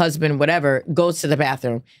fiance, husband, whatever, goes to the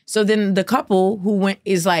bathroom. So then the couple who went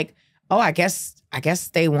is like, oh, I guess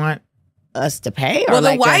they want us to pay? Well, or the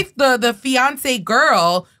like wife, the fiance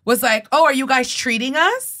girl was like, "Oh, are you guys treating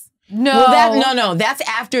us?" No. Well, no. That's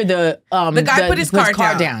after the guy put his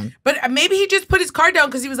card down. But maybe he just put his card down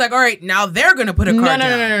because he was like, all right, now they're going to put a card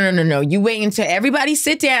down. No. You wait until everybody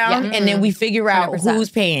sit down and then we figure out 100%. who's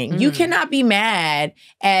paying. You cannot be mad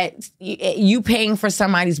at you paying for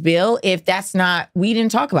somebody's bill if that's not, we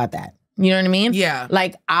didn't talk about that. You know what I mean? Yeah.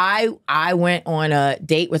 Like I went on a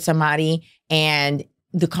date with somebody and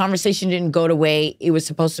the conversation didn't go the way it was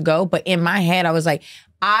supposed to go. But in my head, I was like,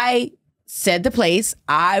 I said the place,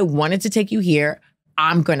 I wanted to take you here,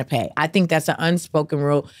 I'm going to pay. I think that's an unspoken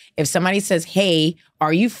rule. If somebody says, hey,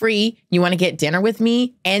 are you free? You want to get dinner with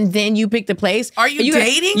me? And then you pick the place. Are you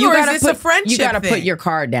dating or is this a friendship You got to thing? put your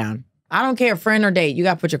card down. I don't care, friend or date, you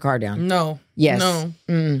got to put your card down. No. Yes. No.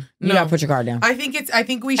 You got to put your card down. I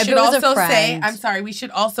think we If should it was a also say, friend. I'm sorry, we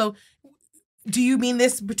should also, do you mean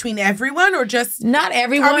this between everyone or just? Not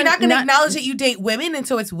everyone. Are we not going to acknowledge that you date women and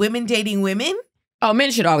so it's women dating women? Oh,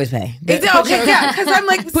 men should always pay. Is it okay? Yeah, because I'm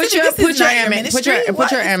like, Put your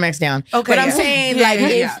Amex down. Okay, but I'm saying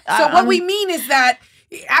like, so what we mean is that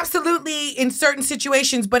absolutely in certain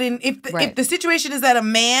situations, but if the situation is that a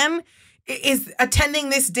man is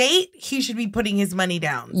attending this date, he should be putting his money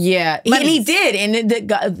down. Yeah, and he did. And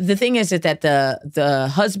the thing is that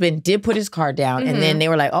the husband did put his card down, and then they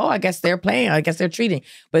were like, "Oh, I guess they're playing. I guess they're treating."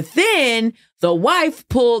 But then the wife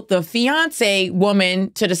pulled the fiance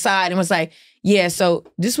woman to the side and was like, yeah, so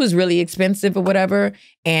this was really expensive or whatever.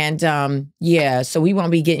 And yeah, so we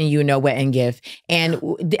won't be getting you no wedding gift. And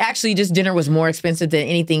actually, this dinner was more expensive than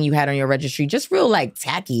anything you had on your registry. Just real like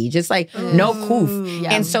tacky, just like no coof.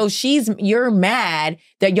 Yeah. And so you're mad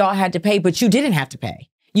that y'all had to pay, but you didn't have to pay.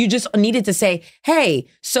 You just needed to say, hey,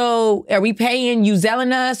 so are we paying? You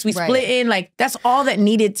selling us? We splitting? Like, that's all that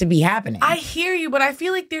needed to be happening. I hear you, but I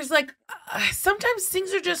feel like there's like, sometimes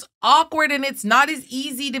things are just awkward and it's not as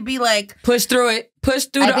easy to be like. Push through it. Push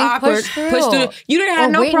through the awkward. Push through. You didn't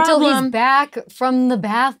have no wait problem. Until he's back from the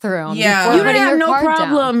bathroom. Yeah. You didn't have no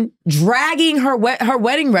problem dragging her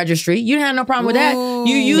wedding registry. You didn't have no problem with that.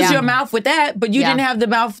 You used your mouth with that, but you didn't have the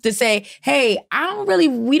mouth to say, hey,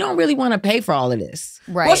 we don't really want to pay for all of this.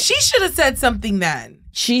 Right. Well, she should have said something then.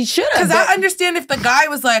 She should have. Because I understand if the guy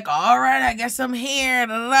was like, all right, I guess I'm here,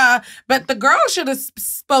 da, da, da. But the girl should have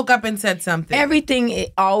spoke up and said something. Everything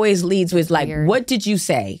it always leads with like, what did you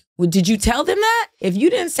say? Did you tell them that? If you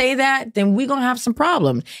didn't say that, then we're going to have some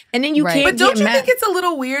problems. And then you can't But don't get you mad. think it's a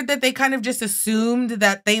little weird that they kind of just assumed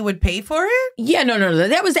that they would pay for it? Yeah, no.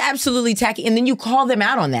 That was absolutely tacky. And then you call them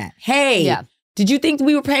out on that. Hey, did you think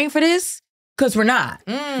we were paying for this? Because we're not.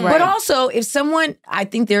 But also, if someone, I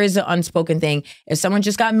think there is an unspoken thing. If someone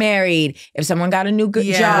just got married, if someone got a new good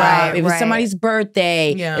job, if it's somebody's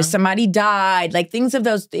birthday, if somebody died, like things of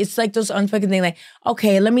those, it's like those unspoken things like,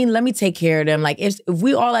 okay, let me take care of them. Like if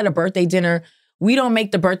we all at a birthday dinner, we don't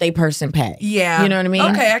make the birthday person pay. Yeah. You know what I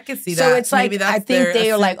mean? Okay, I can see that. So it's like, I think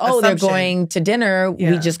they are like, oh, they're going to dinner.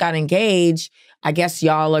 Yeah. We just got engaged. I guess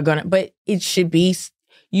y'all are going to, but it should be,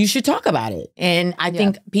 you should talk about it. And I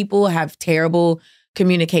think people have terrible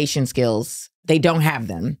communication skills. They don't have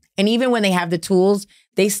them. And even when they have the tools,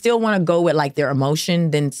 they still want to go with like their emotion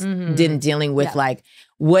than dealing with like,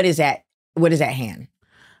 what is at hand?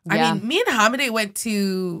 I mean, me and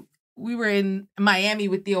Hamide we were in Miami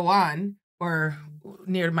with the Owan, or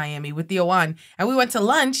near Miami with the Owan, and we went to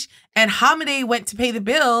lunch and Hamide went to pay the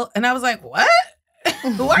bill. And I was like, what?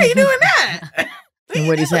 Why are you doing that? And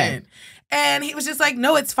what he said? And he was just like,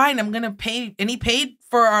 no, it's fine. I'm going to pay. And he paid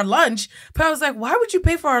for our lunch. But I was like, why would you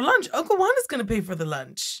pay for our lunch? Uncle Juan is going to pay for the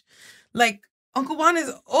lunch. Like, Uncle Juan is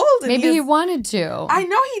old. And maybe he wanted to. I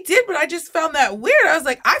know he did, but I just found that weird. I was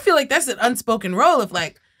like, I feel like that's an unspoken role of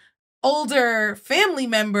like, older family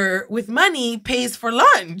member with money pays for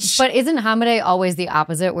lunch. But isn't Hamide always the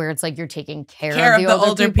opposite, where it's like you're taking care of the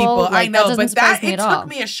older people? Like, I know, but it took took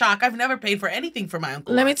me a shock. I've never paid for anything for my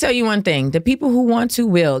uncle. Let me tell you one thing. The people who want to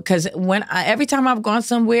will, because every time I've gone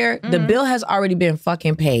somewhere, the bill has already been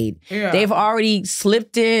fucking paid. Yeah. They've already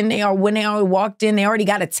slipped in. When they already walked in, they already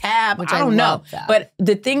got a tab. Which I don't know. That. But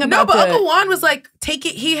the thing about Uncle Juan was like, take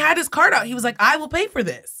it. He had his card out. He was like, I will pay for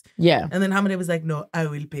this. Yeah. And then Hamide was like, no, I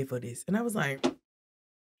will pay for this. And I was like,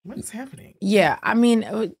 what is happening? Yeah. I mean,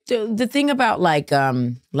 the thing about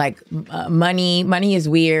money is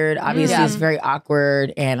weird. Obviously, it's very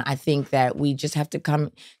awkward. And I think that we just have to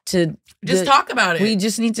come to talk about it. We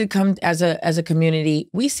just need to come as a community.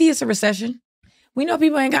 We see it's a recession. We know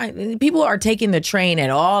people are taking the train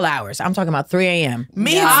at all hours. I'm talking about 3 a.m.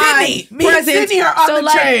 Me and Sydnee are on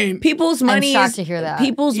the train. People's money I'm shocked to hear that.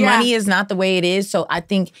 People's money is not the way it is. So I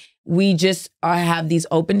think we just have these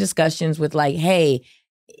open discussions with like, hey,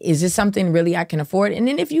 is this something really I can afford? And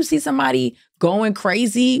then if you see somebody going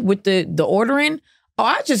crazy with the ordering,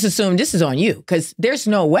 I just assume this is on you because there's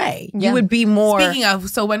no way. You would be more. Speaking of,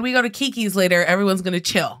 so when we go to Kiki's later, everyone's going to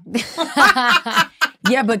chill.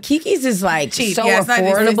 Yeah, but Kiki's is like cheap. So it's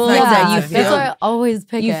affordable not that you that's feel. why I always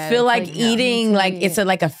pick You it. feel It's like eating like it's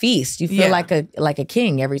like a feast. You feel like a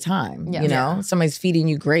king every time. Yeah. You know, somebody's feeding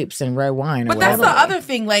you grapes and red wine. But that's the other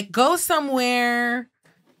thing. Like, go somewhere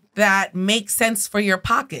that makes sense for your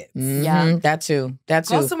pockets. Yeah. That too.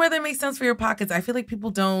 Go somewhere that makes sense for your pockets. I feel like people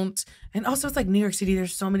don't. And also, it's like New York City.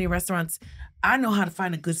 There's so many restaurants. I know how to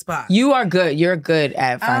find a good spot. You are good. You're good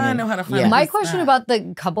at finding. I know how to find a good My spot. question about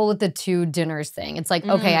the couple with the 2 dinners thing, it's like,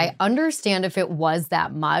 okay, I understand if it was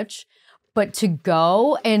that much, but to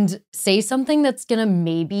go and say something that's going to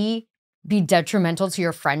maybe be detrimental to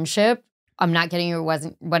your friendship, I'm not getting you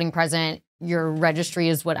a wedding present, your registry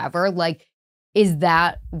is whatever, like, is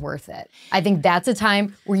that worth it? I think that's a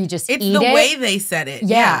time where you just it's eat the it. way they said it.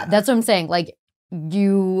 Yeah, that's what I'm saying. Like,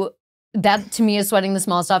 that to me is sweating the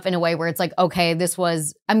small stuff in a way where it's like, okay,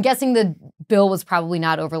 I'm guessing the bill was probably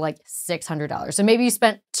not over like $600. So maybe you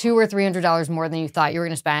spent $200 or $300 more than you thought you were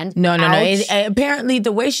going to spend. No. Apparently,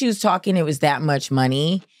 the way she was talking, it was that much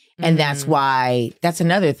money. And that's why, that's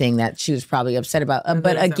another thing that she was probably upset about.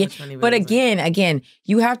 But again,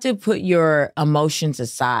 you have to put your emotions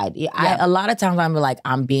aside. A lot of times I'm like,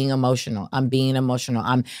 I'm being emotional. I'm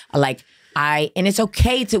like, and it's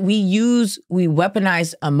okay we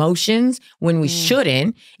weaponize emotions when we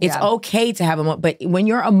shouldn't. It's okay to have but when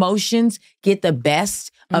your emotions get the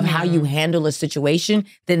best of how you handle a situation,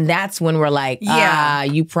 then that's when we're like,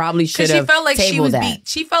 you probably should have tabled that.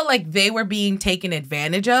 She felt like they were being taken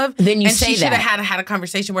advantage of. Then you and say she should that. have had a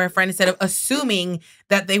conversation with her friend instead of assuming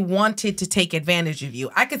that they wanted to take advantage of you.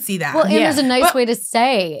 I could see that. Well, and there's a nice way to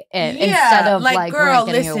say it instead of like, girl, we're not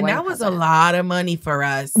getting you a listen, wedding that was present. a lot of money for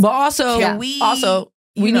us. But also,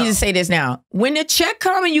 we need know. to say this now. When the check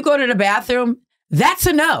come and you go to the bathroom, that's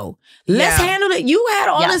a no. Let's handle it. You had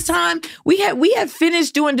all this time. We had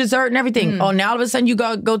finished doing dessert and everything. Oh, now all of a sudden you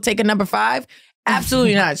go take a number 5?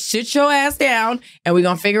 Absolutely not. Sit your ass down and we're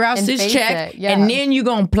going to figure out this check. And then you're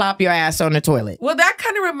going to plop your ass on the toilet. Well, that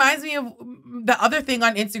kind of reminds me of the other thing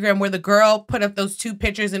on Instagram where the girl put up those 2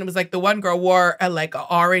 pictures and it was like the one girl wore a like an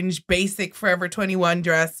orange basic Forever 21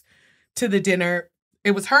 dress to the dinner.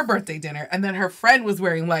 It was her birthday dinner. And then her friend was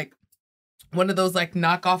wearing like one of those like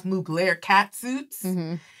knockoff Mugler cat suits.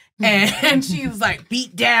 And she was like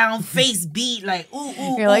beat down, face beat, like, ooh,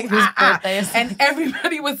 You're like, whose birthday is And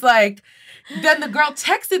everybody was like, then the girl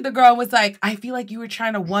texted the girl and was like, I feel like you were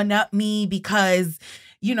trying to one-up me because,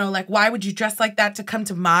 you know, like, why would you dress like that to come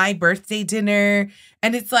to my birthday dinner?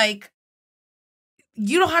 And it's like,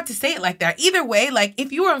 you don't have to say it like that. Either way, like,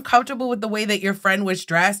 if you were uncomfortable with the way that your friend was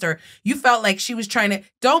dressed or you felt like she was trying to,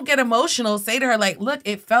 don't get emotional. Say to her, like, look,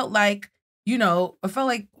 it felt like, you know, it felt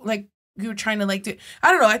like you were trying to like do,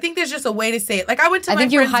 I don't know. I think there's just a way to say it. Like I went to I my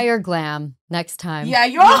think friend's, you hire glam next time. Yeah,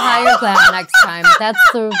 you hire glam next time.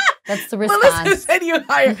 That's the response. Melissa said you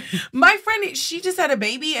hire. My friend, she just had a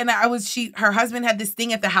baby and her husband had this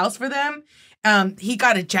thing at the house for them. He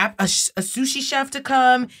got a sushi chef to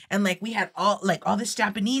come and like we had all this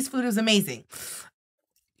Japanese food. It was amazing.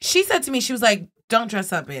 She said to me, she was like, don't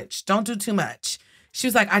dress up, bitch. Don't do too much. She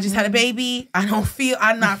was like, I just had a baby. I'm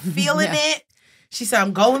not feeling it. She said,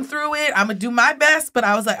 I'm going through it. I'm going to do my best. But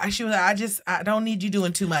I was like, I don't need you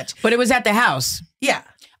doing too much. But it was at the house. Yeah.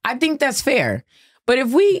 I think that's fair. But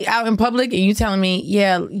if we out in public and you telling me,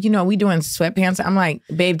 yeah, you know, we doing sweatpants, I'm like,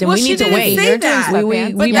 babe, then we need to wait. Say that.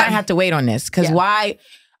 We might have to wait on this. Because why?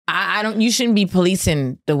 You shouldn't be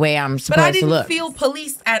policing the way I'm supposed to look. But I didn't feel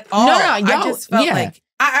policed at all. No, I just felt like,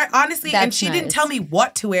 I honestly, That's and she nice. didn't tell me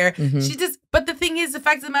what to wear. But the thing is, the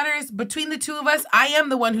fact of the matter is, between the two of us, I am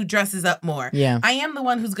the one who dresses up more. Yeah. I am the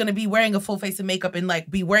one who's going to be wearing a full face of makeup and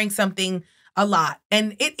like be wearing something a lot.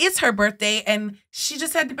 And it is her birthday and she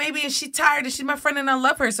just had the baby and she's tired and she's my friend and I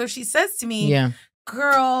love her. So she says to me,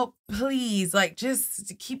 girl, please, like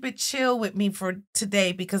just keep it chill with me for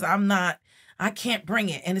today because I can't bring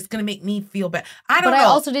it, and it's gonna make me feel bad. I don't know. I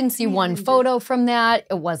also didn't see one photo from that.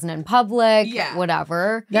 It wasn't in public. Yeah.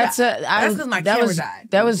 Whatever. That's because my camera died.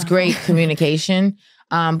 That was great communication.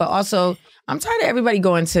 But also, I'm tired of everybody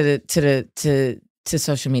going to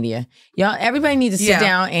social media. Y'all, everybody needs to sit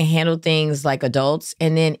down and handle things like adults,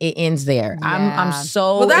 and then it ends there. I'm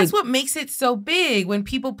so well. That's what makes it so big when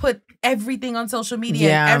people put everything on social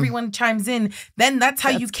media and everyone chimes in. Then that's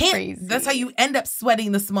how that's how you end up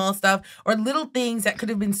sweating the small stuff or little things that could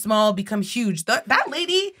have been small become huge. That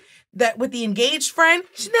lady that with the engaged friend,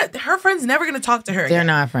 her friend's never going to talk to her They're again.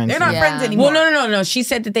 not friends. They're not friends anymore. Well, no. She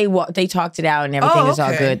said that they talked it out and everything is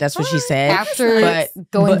all good. That's what she said. After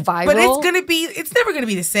going viral. But it's never going to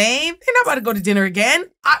be the same. They're not about to go to dinner again.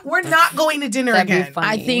 We're not going to dinner again.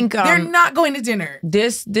 I think they're not going to dinner.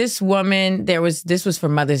 This woman, this was for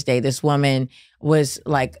Mother's Day. This woman was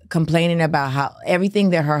like complaining about how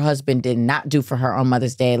everything that her husband did not do for her on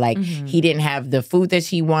Mother's Day. Like he didn't have the food that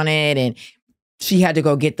she wanted, and she had to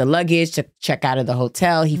go get the luggage to check out of the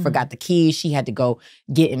hotel. He forgot the keys. She had to go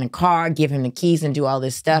get in the car, give him the keys, and do all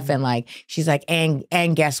this stuff. And like, she's like, and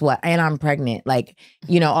guess what? And I'm pregnant. Like,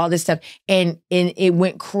 all this stuff. And it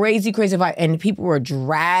went crazy. And people were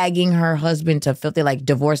dragging her husband to filthy, like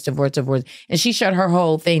divorce. And she shut her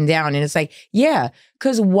whole thing down. And it's like, yeah,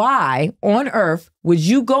 because why on earth would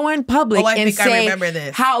you go in public and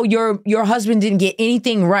say how your husband didn't get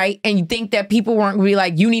anything right, and you think that people weren't going to be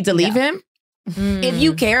like, you need to leave him? If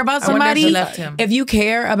you care about somebody,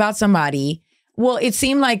 well, it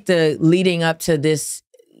seemed like the leading up to this,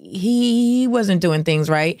 he wasn't doing things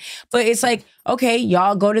right. But it's like, okay,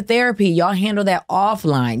 y'all go to therapy. Y'all handle that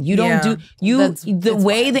offline. You don't the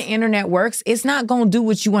way the internet works, it's not going to do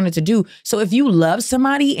what you want it to do. So if you love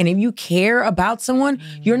somebody and if you care about someone,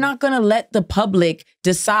 you're not going to let the public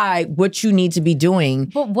decide what you need to be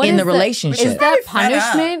doing in the relationship. Is that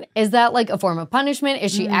punishment? Is that like a form of punishment?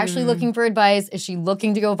 Is she actually looking for advice? Is she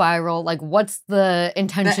looking to go viral? Like, what's the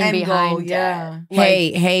intention behind it?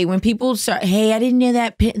 Hey, when people start, I didn't know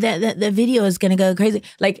that the video is going to go crazy.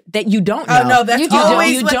 Like, that you don't know. No, that's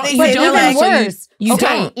always what they say. Even worse. You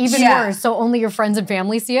don't. Even worse. So only your friends and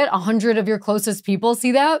family see it. 100 of your closest people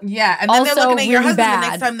see that. Yeah, and then also they're looking at your husband bad. the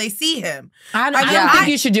next time they see him. I don't think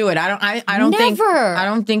you should do it. I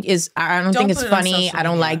don't think it's funny. I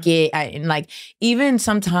don't like it. And like, even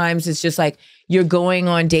sometimes it's just like you're going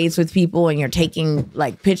on dates with people and you're taking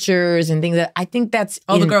like pictures and things that I think that's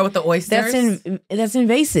the girl with the oysters. That's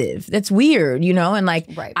invasive. That's weird, and like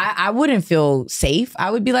I wouldn't feel safe.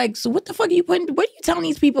 I would be like, so what the fuck are you putting? What are you telling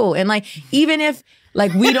these people? And like, even if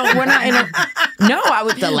like we're not in a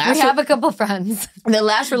we have a couple friends. The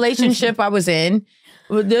last relationship I was in,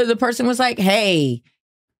 the person was like, hey,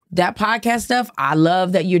 that podcast stuff, I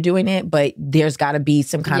love that you're doing it, but there's got to be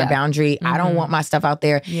some kind of boundary. I don't want my stuff out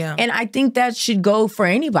there. Yeah. And I think that should go for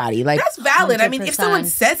anybody. Like, that's valid. 100%. I mean, if someone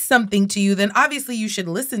says something to you, then obviously you should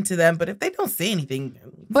listen to them. But if they don't say anything.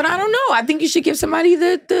 But I don't know. I think you should give somebody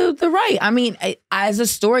the right. I mean, as a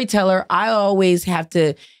storyteller, I always have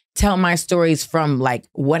to tell my stories from like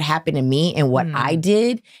what happened to me and what I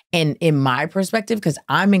did and in my perspective, because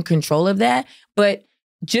I'm in control of that. But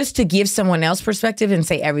just to give someone else perspective and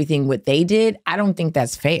say everything what they did, I don't think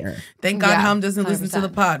that's fair. Thank God Hum doesn't listen to the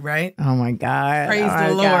pod, right? Oh my God. Praise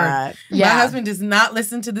the Lord. God. My husband does not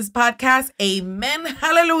listen to this podcast. Amen.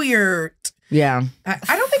 Hallelujah. Yeah.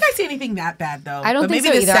 I don't think I see anything that bad though. I don't think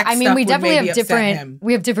so either. I mean, we definitely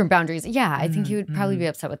have different boundaries. Yeah, I think he would probably be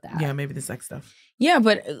upset with that. Yeah, maybe the sex stuff. Yeah,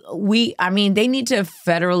 but they need to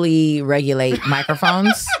federally regulate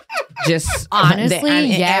microphones. Just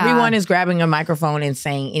honestly, everyone is grabbing a microphone and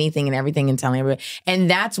saying anything and everything and telling everybody. And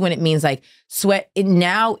that's when it means like sweat.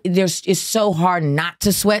 Now it's so hard not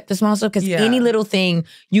to sweat the small stuff because any little thing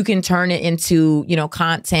you can turn it into,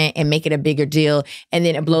 content and make it a bigger deal. And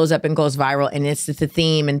then it blows up and goes viral. And it's the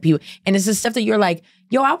theme and people, and it's the stuff that you're like,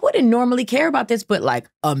 yo, I wouldn't normally care about this, but like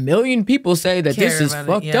 1 million people say that this is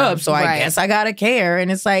fucked up. So I guess I gotta care.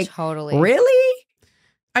 And it's like, totally, really?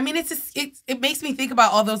 I mean, it makes me think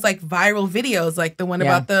about all those like viral videos, like the one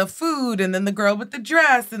about the food and then the girl with the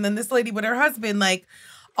dress and then this lady with her husband. Like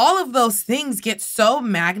all of those things get so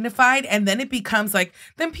magnified and then it becomes like,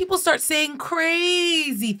 then people start saying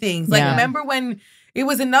crazy things. Like remember when it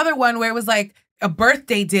was another one where it was like a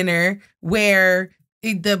birthday dinner where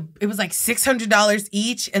it was like $600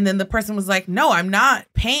 each, and then the person was like, "No, I'm not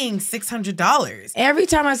paying $600." Every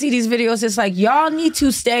time I see these videos, it's like y'all need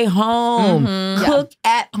to stay home, cook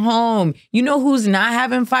at home. You know who's not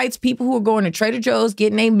having fights? People who are going to Trader Joe's,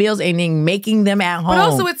 getting their meals, and then making them at home. But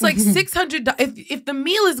also, it's like $600. If the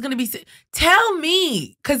meal is going to be, tell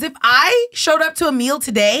me, because if I showed up to a meal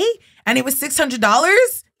today and it was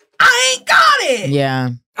 $600, I ain't got it.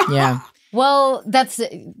 Yeah. Well, that's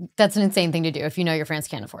an insane thing to do if you know your friends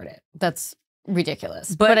can't afford it. That's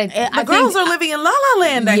ridiculous. But the girls are living in La La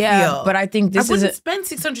Land, I feel. But I think I wouldn't spend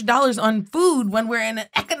 $600 on food when we're in an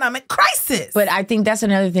economic crisis. But I think that's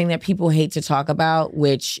another thing that people hate to talk about,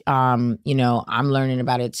 which, I'm learning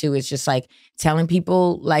about it too. It's just like telling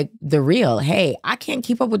people like the real, hey, I can't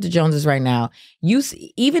keep up with the Joneses right now.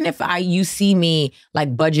 Even if you see me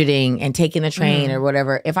like budgeting and taking the train or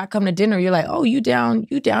whatever, if I come to dinner, you're like, oh, you down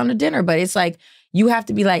to dinner. But it's like, you have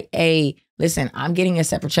to be like, hey, listen, I'm getting a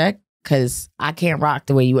separate check because I can't rock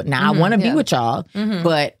the way you would. Now I want to be with y'all,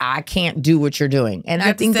 but I can't do what you're doing. And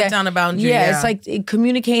I think set down a boundary. Yeah, it's like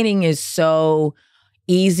communicating is so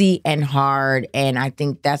easy and hard. And I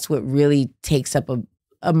think that's what really takes up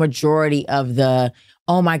a majority of the,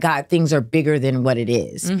 oh my God, things are bigger than what it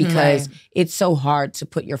is. Because it's so hard to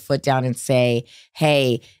put your foot down and say,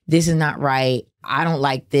 hey, this is not right. I don't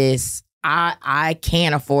like this. I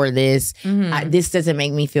can't afford this. This doesn't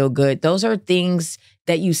make me feel good. Those are things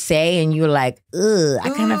that you say and you're like, ugh, I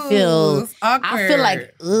kind of feel, I feel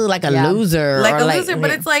like, ugh, like a loser. Like a loser, but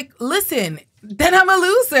it's like, listen, then I'm a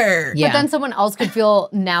loser. But then someone else could feel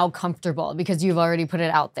now comfortable because you've already put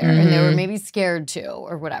it out there and they were maybe scared to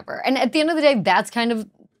or whatever. And at the end of the day, that's kind of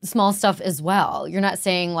small stuff as well. You're not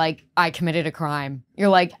saying like, I committed a crime. You're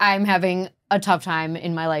like, I'm having a tough time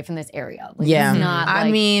in my life in this area. Like, it's not like,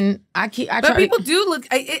 I mean, but people do look,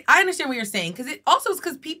 I understand what you're saying because it also is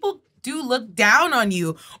because people do look down on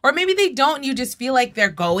you or maybe they don't, you just feel like they're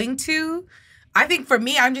going to. I think for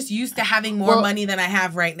me, I'm just used to having more money than I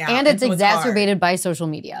have right now. And it's exacerbated by social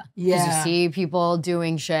media. Because you see people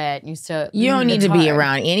doing shit. You don't need to be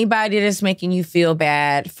around anybody that's making you feel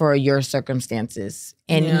bad for your circumstances.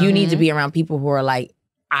 And you need to be around people who are like,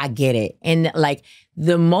 I get it. And like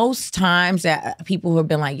the most times that people who have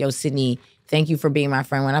been like, yo, Sydnee, thank you for being my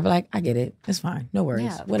friend. When I be like, I get it. It's fine. No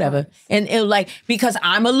worries. Whatever. And it like, because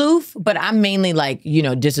I'm aloof, but I'm mainly like,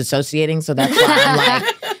 disassociating. So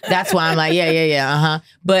that's why I'm like, yeah.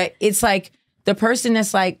 But it's like the person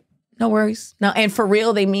that's like, no worries. No, and for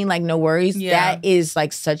real, they mean like no worries. Yeah. That is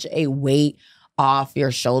like such a weight off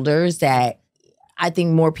your shoulders that I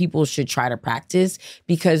think more people should try to practice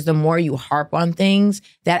because the more you harp on things,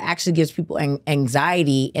 that actually gives people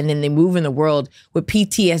anxiety. And then they move in the world with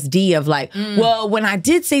PTSD of like, well, when I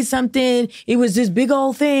did say something, it was this big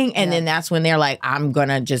old thing. And then that's when they're like, I'm going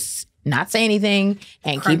to just not say anything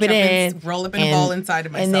and keep it in. Roll up in a ball inside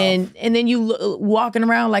of myself. And then you walking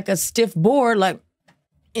around like a stiff board, like,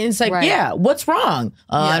 and it's like, what's wrong?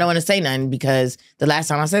 I don't want to say nothing because the last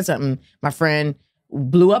time I said something, my friend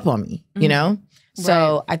blew up on me, you know?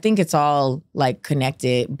 So I think it's all like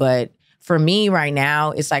connected. But for me right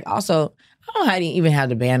now, it's like also, I don't even have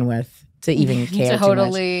the bandwidth to even care too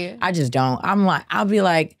much. I just don't. I'll be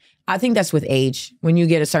like, I think that's with age. When you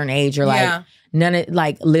get a certain age, you're like,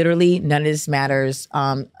 literally none of this matters.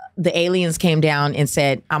 The aliens came down and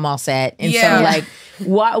said, I'm all set. And so like,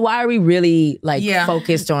 why are we really like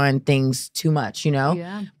focused on things too much,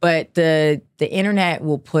 Yeah. But the internet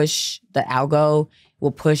will push, the algo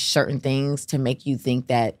will push certain things to make you think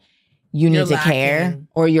that you need to care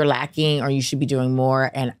or you're lacking or you should be doing more.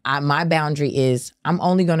 And my boundary is I'm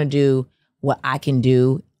only going to do what I can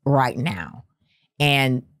do right now.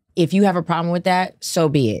 And if you have a problem with that, so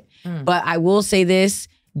be it. But I will say this,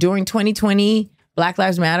 during 2020, Black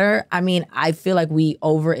Lives Matter, I mean, I feel like we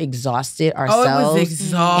overexhausted ourselves. Oh, it was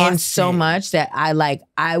exhausting. And so much that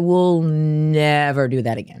I will never do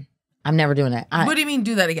that again. I'm never doing that. What do you mean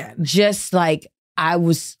do that again? Just like, I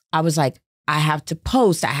was like, I have to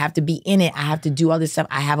post. I have to be in it. I have to do all this stuff.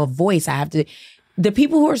 I have a voice. The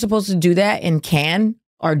people who are supposed to do that and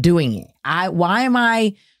are doing it. Why am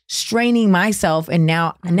I straining myself? And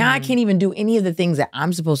now I can't even do any of the things that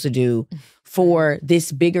I'm supposed to do for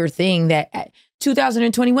this bigger thing that at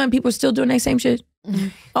 2021, people are still doing their same shit.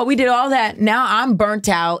 Oh, we did all that. Now I'm burnt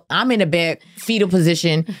out. I'm in a fetal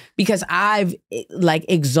position because I've like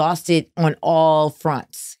exhausted on all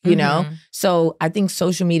fronts, you know? So I think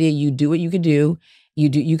social media, you do what you could do.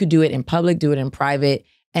 You could do it in public, do it in private.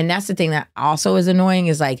 And that's the thing that also is annoying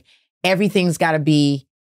is like everything's got to be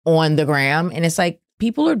on the gram. And it's like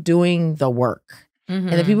people are doing the work.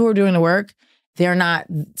 And the people who are doing the work, they're not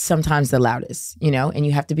sometimes the loudest, And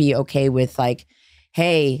you have to be okay with like,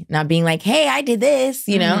 hey, not being like, hey, I did this,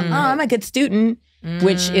 oh, I'm a good student,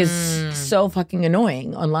 which is so fucking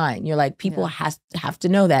annoying online. You're like, people have to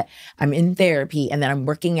know that I'm in therapy and that I'm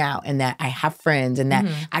working out and that I have friends and that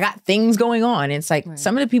I got things going on. And it's like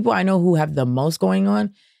some of the people I know who have the most going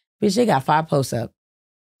on, bitch, they got 5 posts up.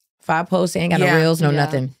 5 posts, they ain't got no reels, no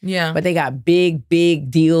nothing. Yeah. But they got big, big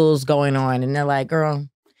deals going on. And they're like, girl,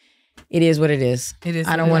 it is what it is. It is.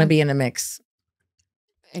 I don't want to be in the mix.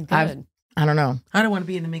 I don't know. I don't want to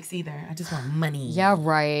be in the mix either. I just want money. Yeah,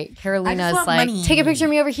 right. Carolina's like, money. Take a picture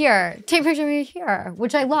of me over here. Take a picture of me here,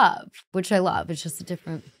 which I love. It's just a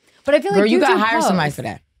different. But I feel like you got to hire somebody for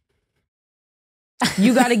that.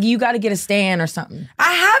 You got to get a stand or something.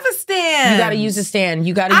 I have a stand. You got to use a stand.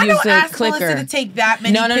 You got to use the clicker. Melissa to take that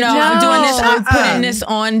many. No. I'm doing this. I'm putting this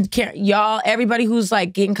on y'all. Everybody who's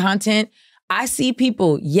like getting content. I see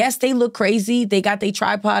people, yes, they look crazy. They got their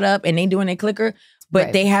tripod up and they doing their clicker,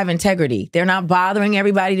 but they have integrity. They're not bothering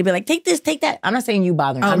everybody to be like, take this, take that. I'm not saying you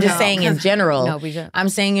bothering. I'm just saying in general. No, we don't. I'm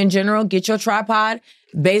saying in general, get your tripod.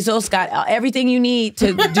 Bezos got everything you need to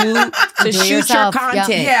do to shoot yourself. your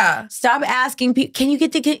content. Yeah. Stop asking people, can you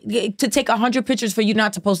get to take 100 pictures for you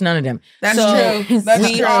not to post none of them? That's true. That's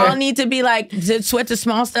we true. all need to be like, to sweat the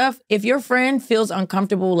small stuff. If your friend feels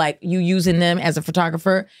uncomfortable, like you using them as a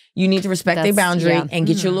photographer, you need to respect their boundary and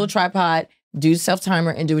get your little tripod, do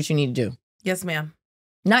self-timer, and do what you need to do. Yes, ma'am.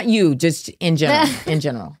 Not you, just in general. In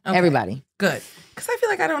general. Okay. Everybody. Good. Because I feel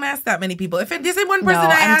like I don't ask that many people. If it isn't one person No,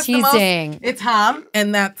 I I'm ask the most, teasing. it's Ham,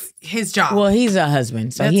 and that's his job. Well, he's a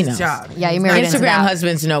husband, so that's he his knows. job. Yeah, you married into Instagram that.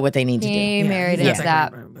 husbands know what they need to do. He married he's into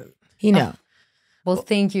not that. but- He know. Well,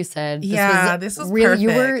 thank you, Sid. This was really, you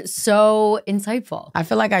were perfect. so insightful. I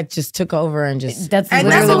feel like I just took over and just. That's And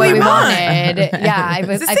literally that's what what we we want. wanted. Yeah,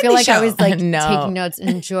 It's a I feel Sydnee like I show. was like No. taking notes and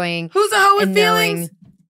enjoying. Who's a hoe with and feelings? knowing.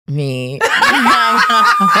 Me.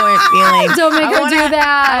 feelings. Don't make her do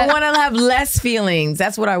that. I want to have less feelings.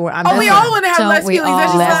 That's what I want. Oh, we all want to have Don't less we feelings.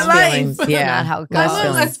 That's all? just less not life. feelings. Yeah, Not how it I goes.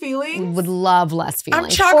 love less feelings. Would love less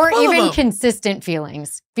feelings. chock or full of even them. consistent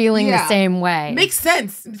feelings. Feeling the Yeah. same way. Makes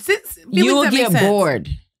sense. You will get bored.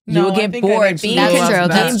 No, You will I get think I bored. actually Being, That's love true. that.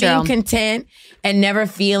 That's being true. content and never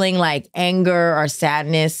feeling like anger or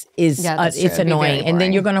sadness is Yeah, that's it's true. It'd be very annoying. And then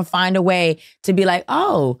boring. you're gonna find a way to be like,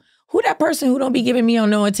 oh, who that person who don't be giving me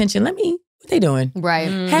no attention? What they doing? Right.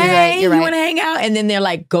 Hey, You're right. you want to hang out? And then they're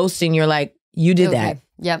like ghosting. You're like, you did that.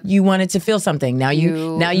 Yep. You wanted to feel something. Now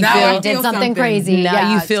you Now feel I did feel something something. crazy. now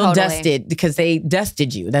Yeah, you feel totally. dusted because they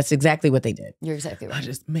dusted you. That's exactly what they did. You're exactly right.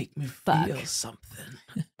 Just make me Fuck. feel something.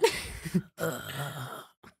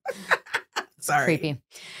 Sorry. Creepy.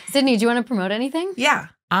 Sydney, do you want to promote anything? Yeah.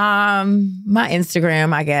 My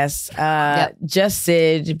Instagram, I guess. Just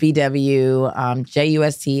Sid BW,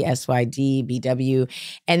 JUSTSYD BW.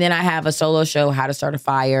 And then I have a solo show, How to Start a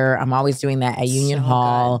Fire. I'm always doing that at Union So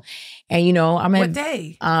Hall. And I'm What at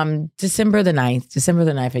day? December the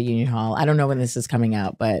 9th at Union Hall. I don't know when this is coming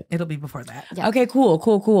out, but It'll be before that. Yeah. okay,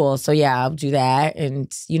 cool. So yeah, I'll do that.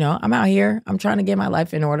 And I'm out here. I'm trying to get my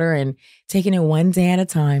life in order and taking it one day at a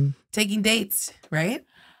time. Taking dates, right?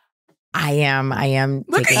 I am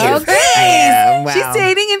Look taking at your dates. face. I am. Wow. She's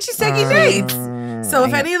dating and she's taking dates. So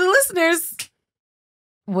if I- any of the listeners,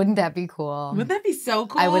 Wouldn't that be cool? wouldn't that be so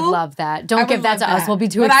cool? I would love that. I Don't would give that love to us. We'll be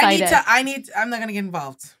too but excited. I'm not gonna get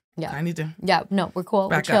involved. Yeah. I need to Yeah, no, we're cool.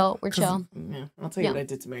 back We're chill. up. We're 'Cause, chill. Yeah, I'll tell you Yeah. what I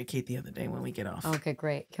did to Mary Kate the other day when we get off. Okay,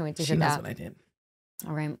 great. Can't wait to She hear knows that. what I did.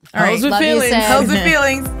 All right. All right. How's the Love you, feelings? Sid. How's the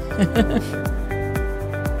feelings?